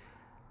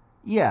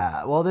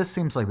 Yeah, well, this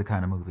seems like the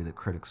kind of movie that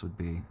critics would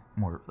be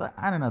more...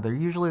 I don't know, they're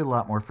usually a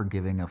lot more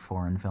forgiving of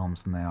foreign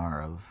films than they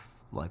are of,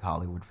 like,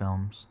 Hollywood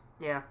films.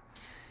 Yeah.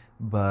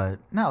 But,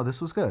 no, this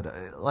was good.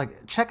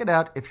 Like, check it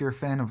out if you're a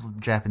fan of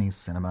Japanese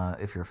cinema,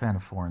 if you're a fan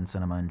of foreign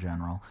cinema in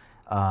general,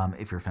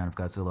 if you're a fan of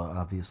Godzilla,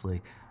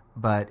 obviously.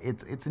 but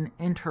it's an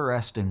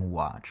interesting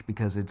watch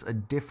because it's a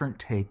different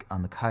take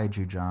on the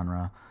kaiju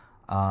genre,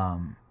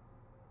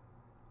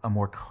 a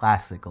more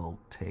classical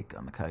take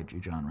on the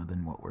kaiju genre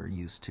than what we're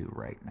used to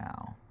right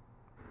now,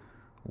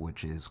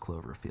 which is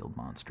Cloverfield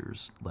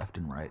monsters left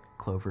and right.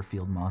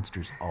 Cloverfield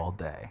monsters all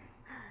day.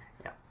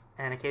 Yeah,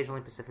 and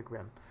occasionally Pacific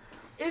Rim.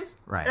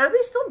 Right. Are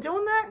they still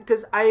doing that?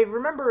 Because I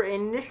remember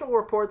initial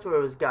reports where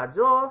it was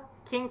Godzilla,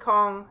 King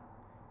Kong,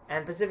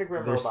 and Pacific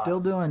Rim They're robots. still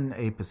doing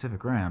a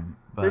Pacific Rim,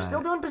 but They're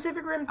still doing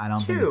Pacific Rim 2. I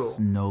don't think it's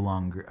no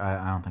longer.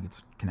 I don't think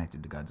it's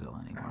connected to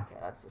Godzilla anymore. Okay,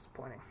 that's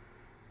disappointing.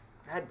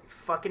 That'd be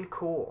fucking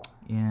cool.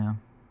 Yeah,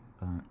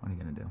 but what are you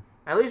gonna do?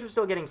 At least we're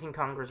still getting King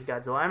Kong versus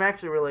Godzilla. I'm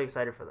actually really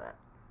excited for that.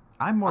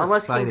 I'm more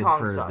Unless King excited Kong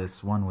for sucked.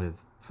 this one with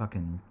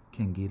fucking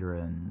King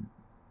Ghidorah and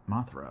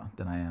Mothra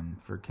than I am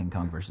for King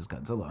Kong versus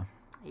Godzilla.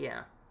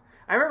 Yeah.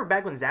 I remember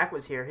back when Zach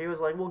was here, he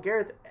was like, well,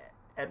 Gareth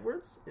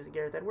Edwards? Is it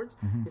Gareth Edwards?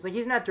 Mm-hmm. He's like,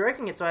 he's not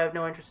directing it, so I have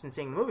no interest in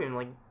seeing the movie. I'm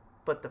like,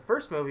 but the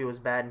first movie was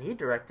bad, and he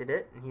directed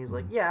it. And he was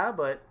like, yeah,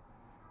 but...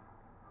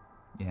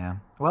 Yeah.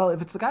 Well,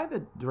 if it's the guy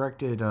that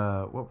directed,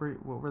 what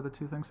were the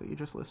two things that you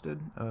just listed?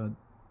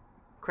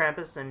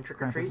 Krampus and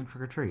Trick or Krampus Treat. and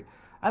Trick or Treat.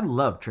 I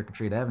love Trick or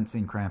Treat. I haven't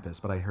seen Krampus,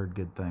 but I heard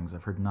good things.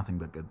 I've heard nothing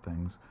but good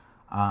things.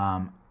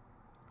 Yeah,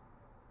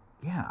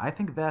 I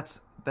think that's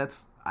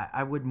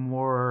I would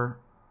more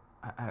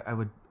I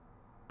would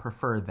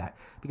prefer that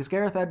because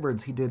Gareth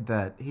Edwards he did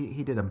that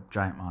he did a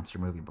giant monster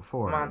movie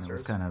before.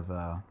 Monsters. And it was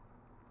kind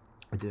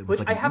of it was Which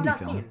like I an have indie not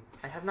film. seen.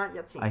 I have not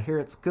yet seen. I hear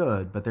it's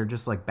good, but they're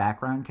just like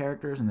background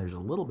characters, and there's a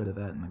little bit of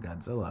that in the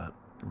Godzilla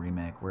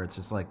remake where it's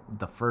just like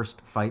the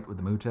first fight with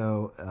the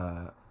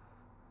Muto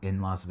in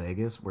Las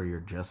Vegas where you're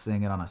just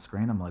seeing it on a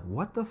screen. I'm like,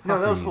 what the fuck?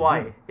 No, that was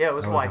Hawaii. Doing? Yeah, it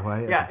was Hawaii.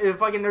 Hawaii? Yeah,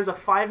 Okay. there's a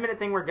 5-minute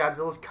thing where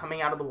Godzilla's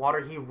coming out of the water,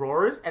 he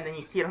roars, and then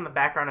you see it on the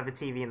background of a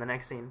TV in the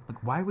next scene.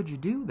 Like, why would you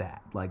do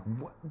that? Like,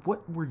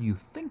 what were you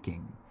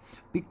thinking?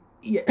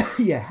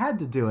 You had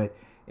to do it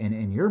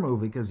in your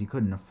movie because you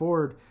couldn't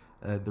afford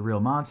the real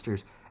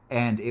monsters,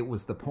 and it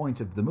was the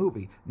point of the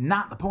movie,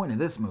 not the point of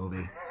this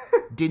movie.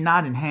 Did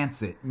not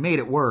enhance it, made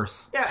it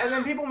worse. Yeah, and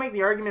then people make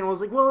the argument,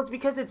 well, it's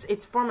because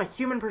it's from a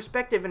human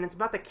perspective and it's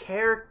about the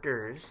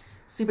characters.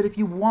 See, but if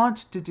you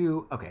want to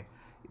do... Okay,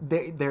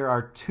 there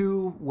are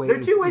two ways... There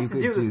are two ways you to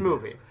could do this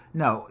movie.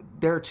 No,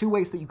 there are two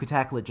ways that you could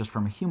tackle it just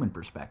from a human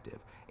perspective.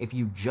 If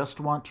you just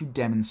want to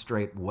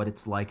demonstrate what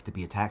it's like to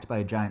be attacked by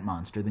a giant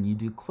monster, then you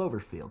do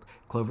Cloverfield.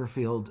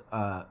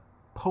 Cloverfield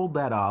pulled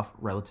that off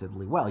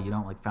relatively well. You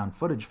don't like found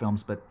footage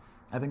films, but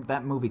I think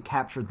that movie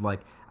captured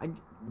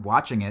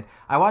watching it.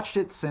 I watched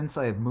it since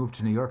I had moved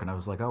to New York, and I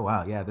was like, oh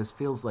wow, yeah, this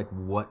feels like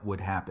what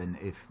would happen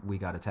if we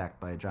got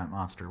attacked by a giant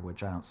monster,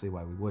 which I don't see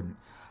why we wouldn't.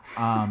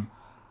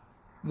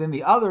 Then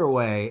the other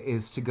way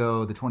is to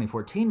go the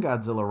 2014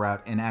 Godzilla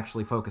route and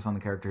actually focus on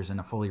the characters in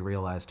a fully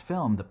realized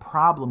film. The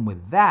problem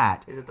with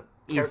that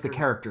is the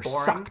character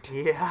boring? sucked.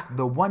 Yeah.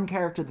 The one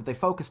character that they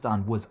focused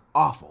on was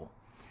awful.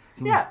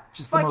 He was Yeah,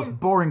 just the most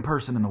boring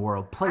person in the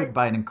world, played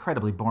by an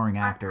incredibly boring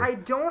actor. I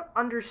don't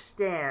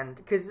understand,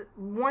 because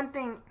one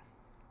thing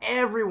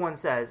everyone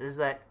says is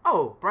that,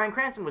 oh, Bryan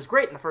Cranston was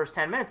great in the first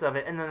 10 minutes of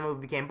it, and then the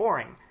movie became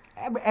boring.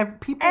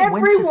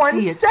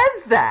 Everyone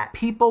says that.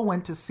 People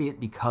went to see it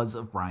because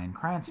of Bryan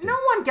Cranston. No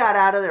one got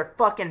out of their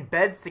fucking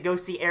beds to go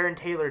see Aaron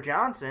Taylor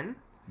Johnson.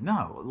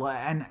 No,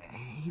 and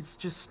he's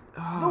just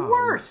the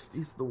worst.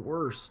 He's the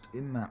worst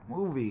in that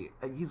movie.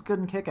 He's good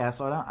in Kick-Ass,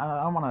 so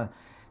I don't want to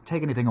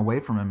take anything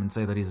away from him and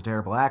say that he's a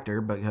terrible actor,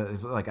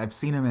 because I've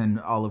seen him in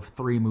all of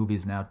 3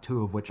 movies now,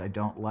 2 of which I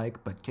don't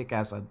like, but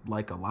Kick-Ass I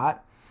like a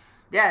lot.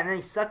 Yeah, and then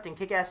he sucked in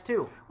Kick-Ass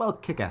 2. Well,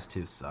 Kick-Ass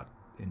 2 sucked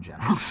in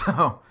general,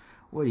 so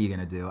what are you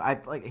gonna do?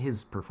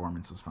 His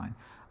performance was fine.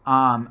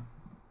 I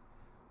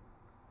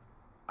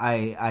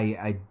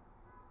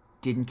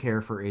didn't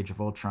care for Age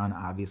of Ultron,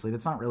 obviously.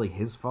 That's not really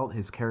his fault.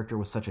 His character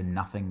was such a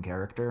nothing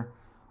character.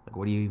 Like,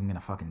 what are you even gonna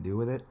fucking do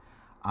with it?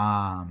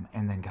 And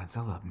then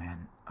Godzilla,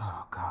 man.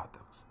 Oh god, it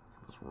was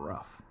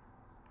rough.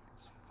 It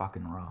was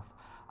fucking rough.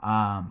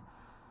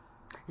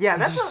 Yeah,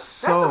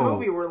 that's a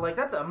movie where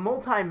that's a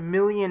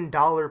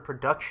multi-million-dollar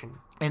production.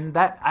 And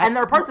there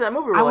are parts of that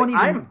movie where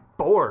I'm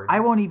bored. I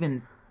won't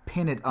even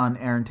pin it on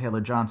Aaron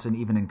Taylor Johnson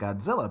even in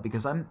Godzilla,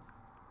 because I'm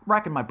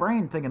racking my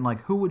brain thinking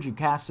who would you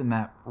cast in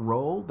that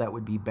role that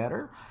would be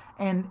better?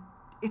 And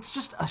it's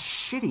just a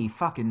shitty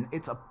fucking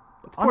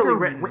poorly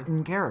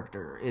underwritten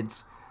character.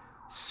 It's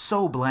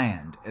so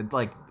bland.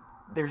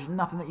 There's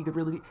nothing that you could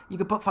really do. You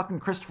could put fucking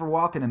Christopher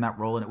Walken in that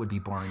role and it would be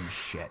boring as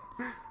shit.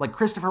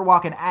 Christopher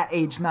Walken at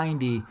age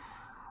 90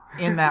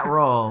 in that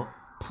role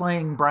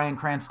playing Bryan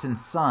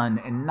Cranston's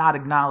son and not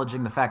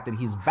acknowledging the fact that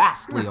he's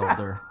vastly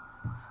older.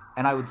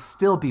 And I would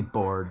still be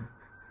bored.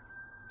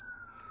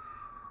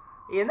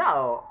 I'm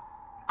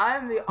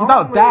the only...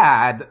 No,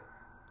 Dad,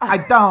 I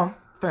don't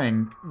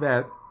think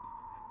that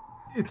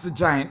it's a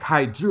giant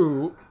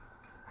kaiju.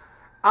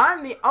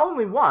 I'm the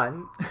only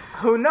one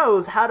who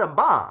knows how to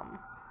bomb.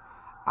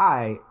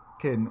 I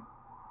can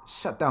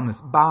shut down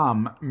this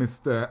bomb,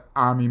 Mr.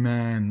 Army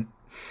Man.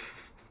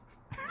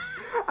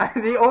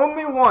 I'm the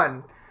only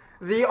one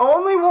The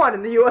only one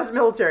in the U.S.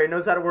 military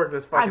knows how to work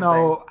this fucking I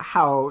know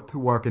how to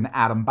work an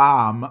atom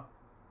bomb.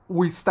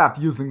 We stopped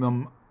using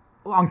them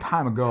a long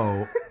time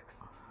ago.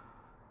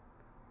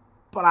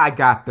 But I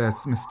got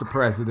this, Mr.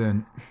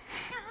 President.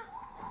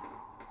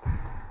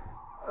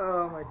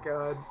 Oh my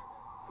god.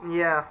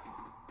 Yeah.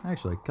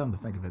 Actually, come to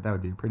think of it, that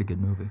would be a pretty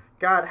good movie.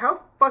 God,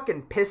 how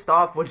fucking pissed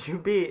off would you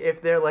be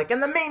if they're like,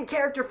 and the main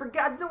character for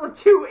Godzilla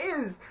 2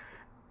 is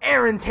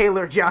Aaron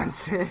Taylor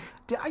Johnson.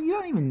 You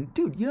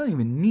don't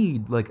even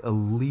need like a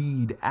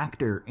lead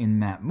actor in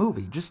that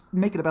movie. Just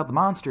make it about the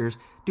monsters.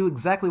 Do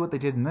exactly what they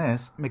did in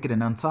this. Make it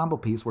an ensemble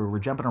piece where we're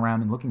jumping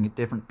around and looking at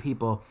different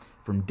people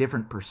from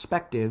different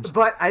perspectives.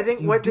 But I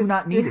think you do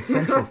not need a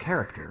central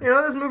character. You know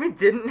what this movie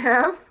didn't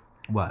have?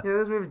 What? You know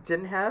what this movie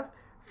didn't have?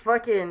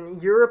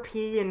 Fucking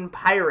European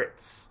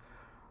pirates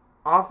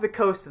off the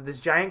coast of this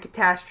giant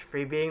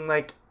catastrophe being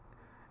like,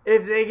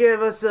 if they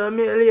give us $1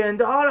 million...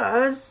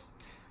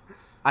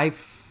 I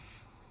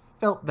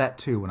felt that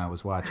too when I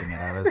was watching it.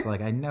 I was like,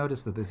 I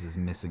noticed that this is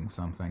missing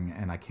something,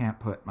 and I can't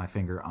put my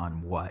finger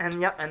on what.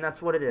 And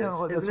that's what it is.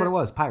 That's what it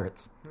was.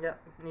 Pirates. Yep,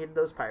 need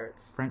those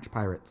pirates. French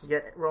pirates.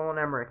 Get Roland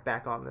Emmerich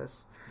back on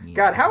this. Yeah.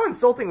 God, how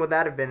insulting would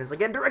that have been? It's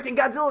like, and directing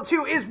Godzilla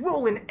 2 is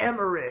Roland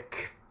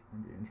Emmerich.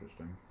 That'd be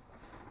interesting.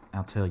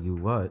 I'll tell you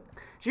what.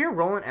 Did you hear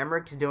Roland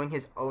Emmerich's doing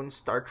his own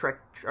Star Trek,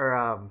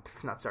 or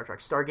not Star Trek,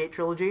 Stargate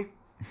trilogy?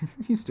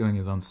 He's doing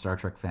his own Star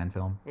Trek fan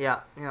film.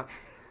 Yeah.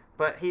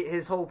 But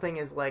his whole thing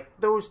is like,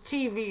 those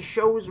TV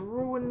shows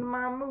ruined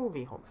my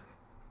movie. Hold on.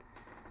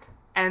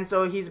 And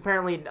so he's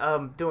apparently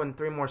doing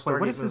 3 more Stargate movies.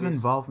 What is his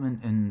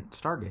involvement in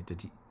Stargate?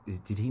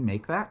 Did he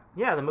make that?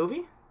 Yeah, the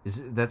movie.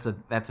 That's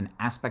an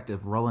aspect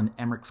of Roland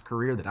Emmerich's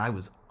career that I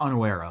was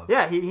unaware of.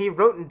 Yeah, he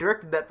wrote and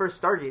directed that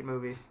first Stargate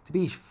movie. To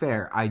be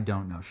fair, I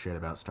don't know shit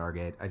about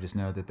Stargate. I just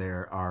know that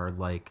there are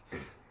like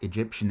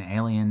Egyptian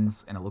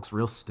aliens, and it looks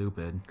real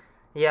stupid.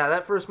 Yeah,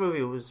 that first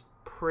movie was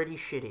pretty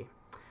shitty.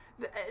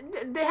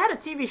 They had a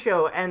TV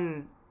show,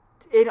 and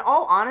in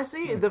all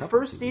honesty, the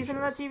first season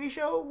of that TV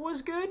show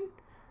was good.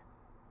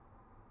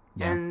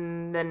 Yeah.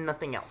 And then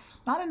nothing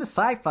else. Not into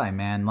sci-fi,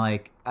 man.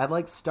 Like, I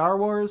like Star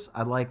Wars.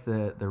 I like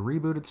the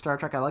rebooted Star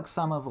Trek. I like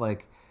some of,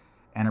 like,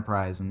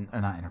 Enterprise and...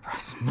 not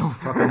Enterprise. No,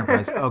 fuck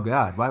Enterprise. Oh,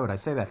 God. Why would I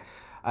say that?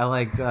 I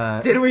liked...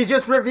 Did we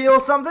just reveal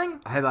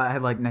something? I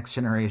like Next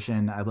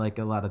Generation. I like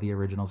a lot of the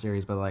original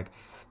series, but, like,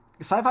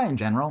 sci-fi in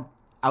general,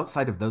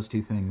 outside of those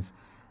two things...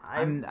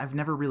 I've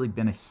never really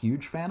been a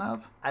huge fan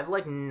of. I've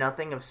liked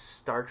nothing of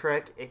Star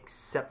Trek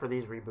except for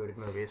these rebooted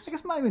movies. I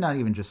guess maybe not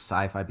even just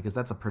sci-fi, because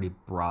that's a pretty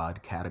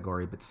broad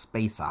category, but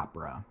space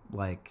opera.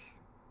 Like,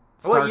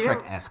 Star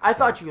Trek-esque I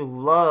thought you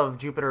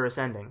loved Jupiter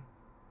Ascending.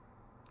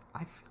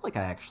 I feel like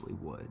I actually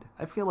would.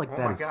 I feel like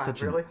that is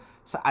such really?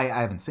 I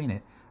haven't seen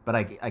it, but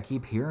I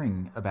keep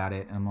hearing about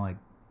it, and I'm like,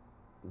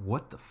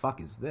 what the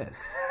fuck is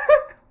this?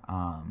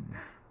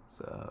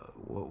 So,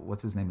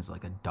 what's his name? Is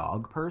like a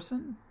dog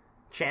person?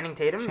 Channing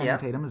Tatum, Channing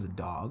Tatum is a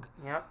dog.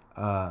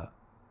 Yep.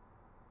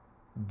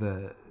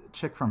 The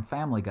chick from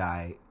Family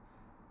Guy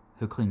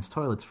who cleans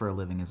toilets for a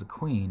living is a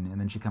queen, and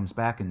then she comes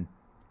back and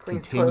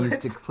continues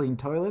to clean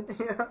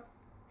toilets. Yeah.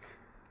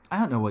 I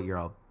don't know what you're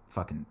all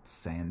fucking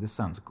saying. This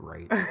sounds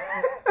great.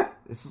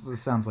 This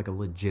sounds like a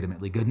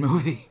legitimately good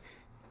movie.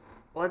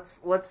 Let's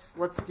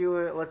do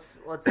it. Let's do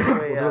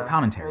we'll do a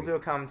commentary. We'll do a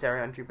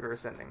commentary on Jupiter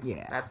Ascending.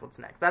 Yeah. That's what's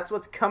next. That's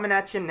what's coming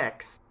at you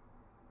next.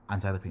 I'm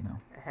Tyler Pino.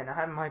 And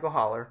I'm Michael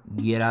Holler.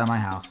 Get out of my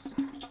house.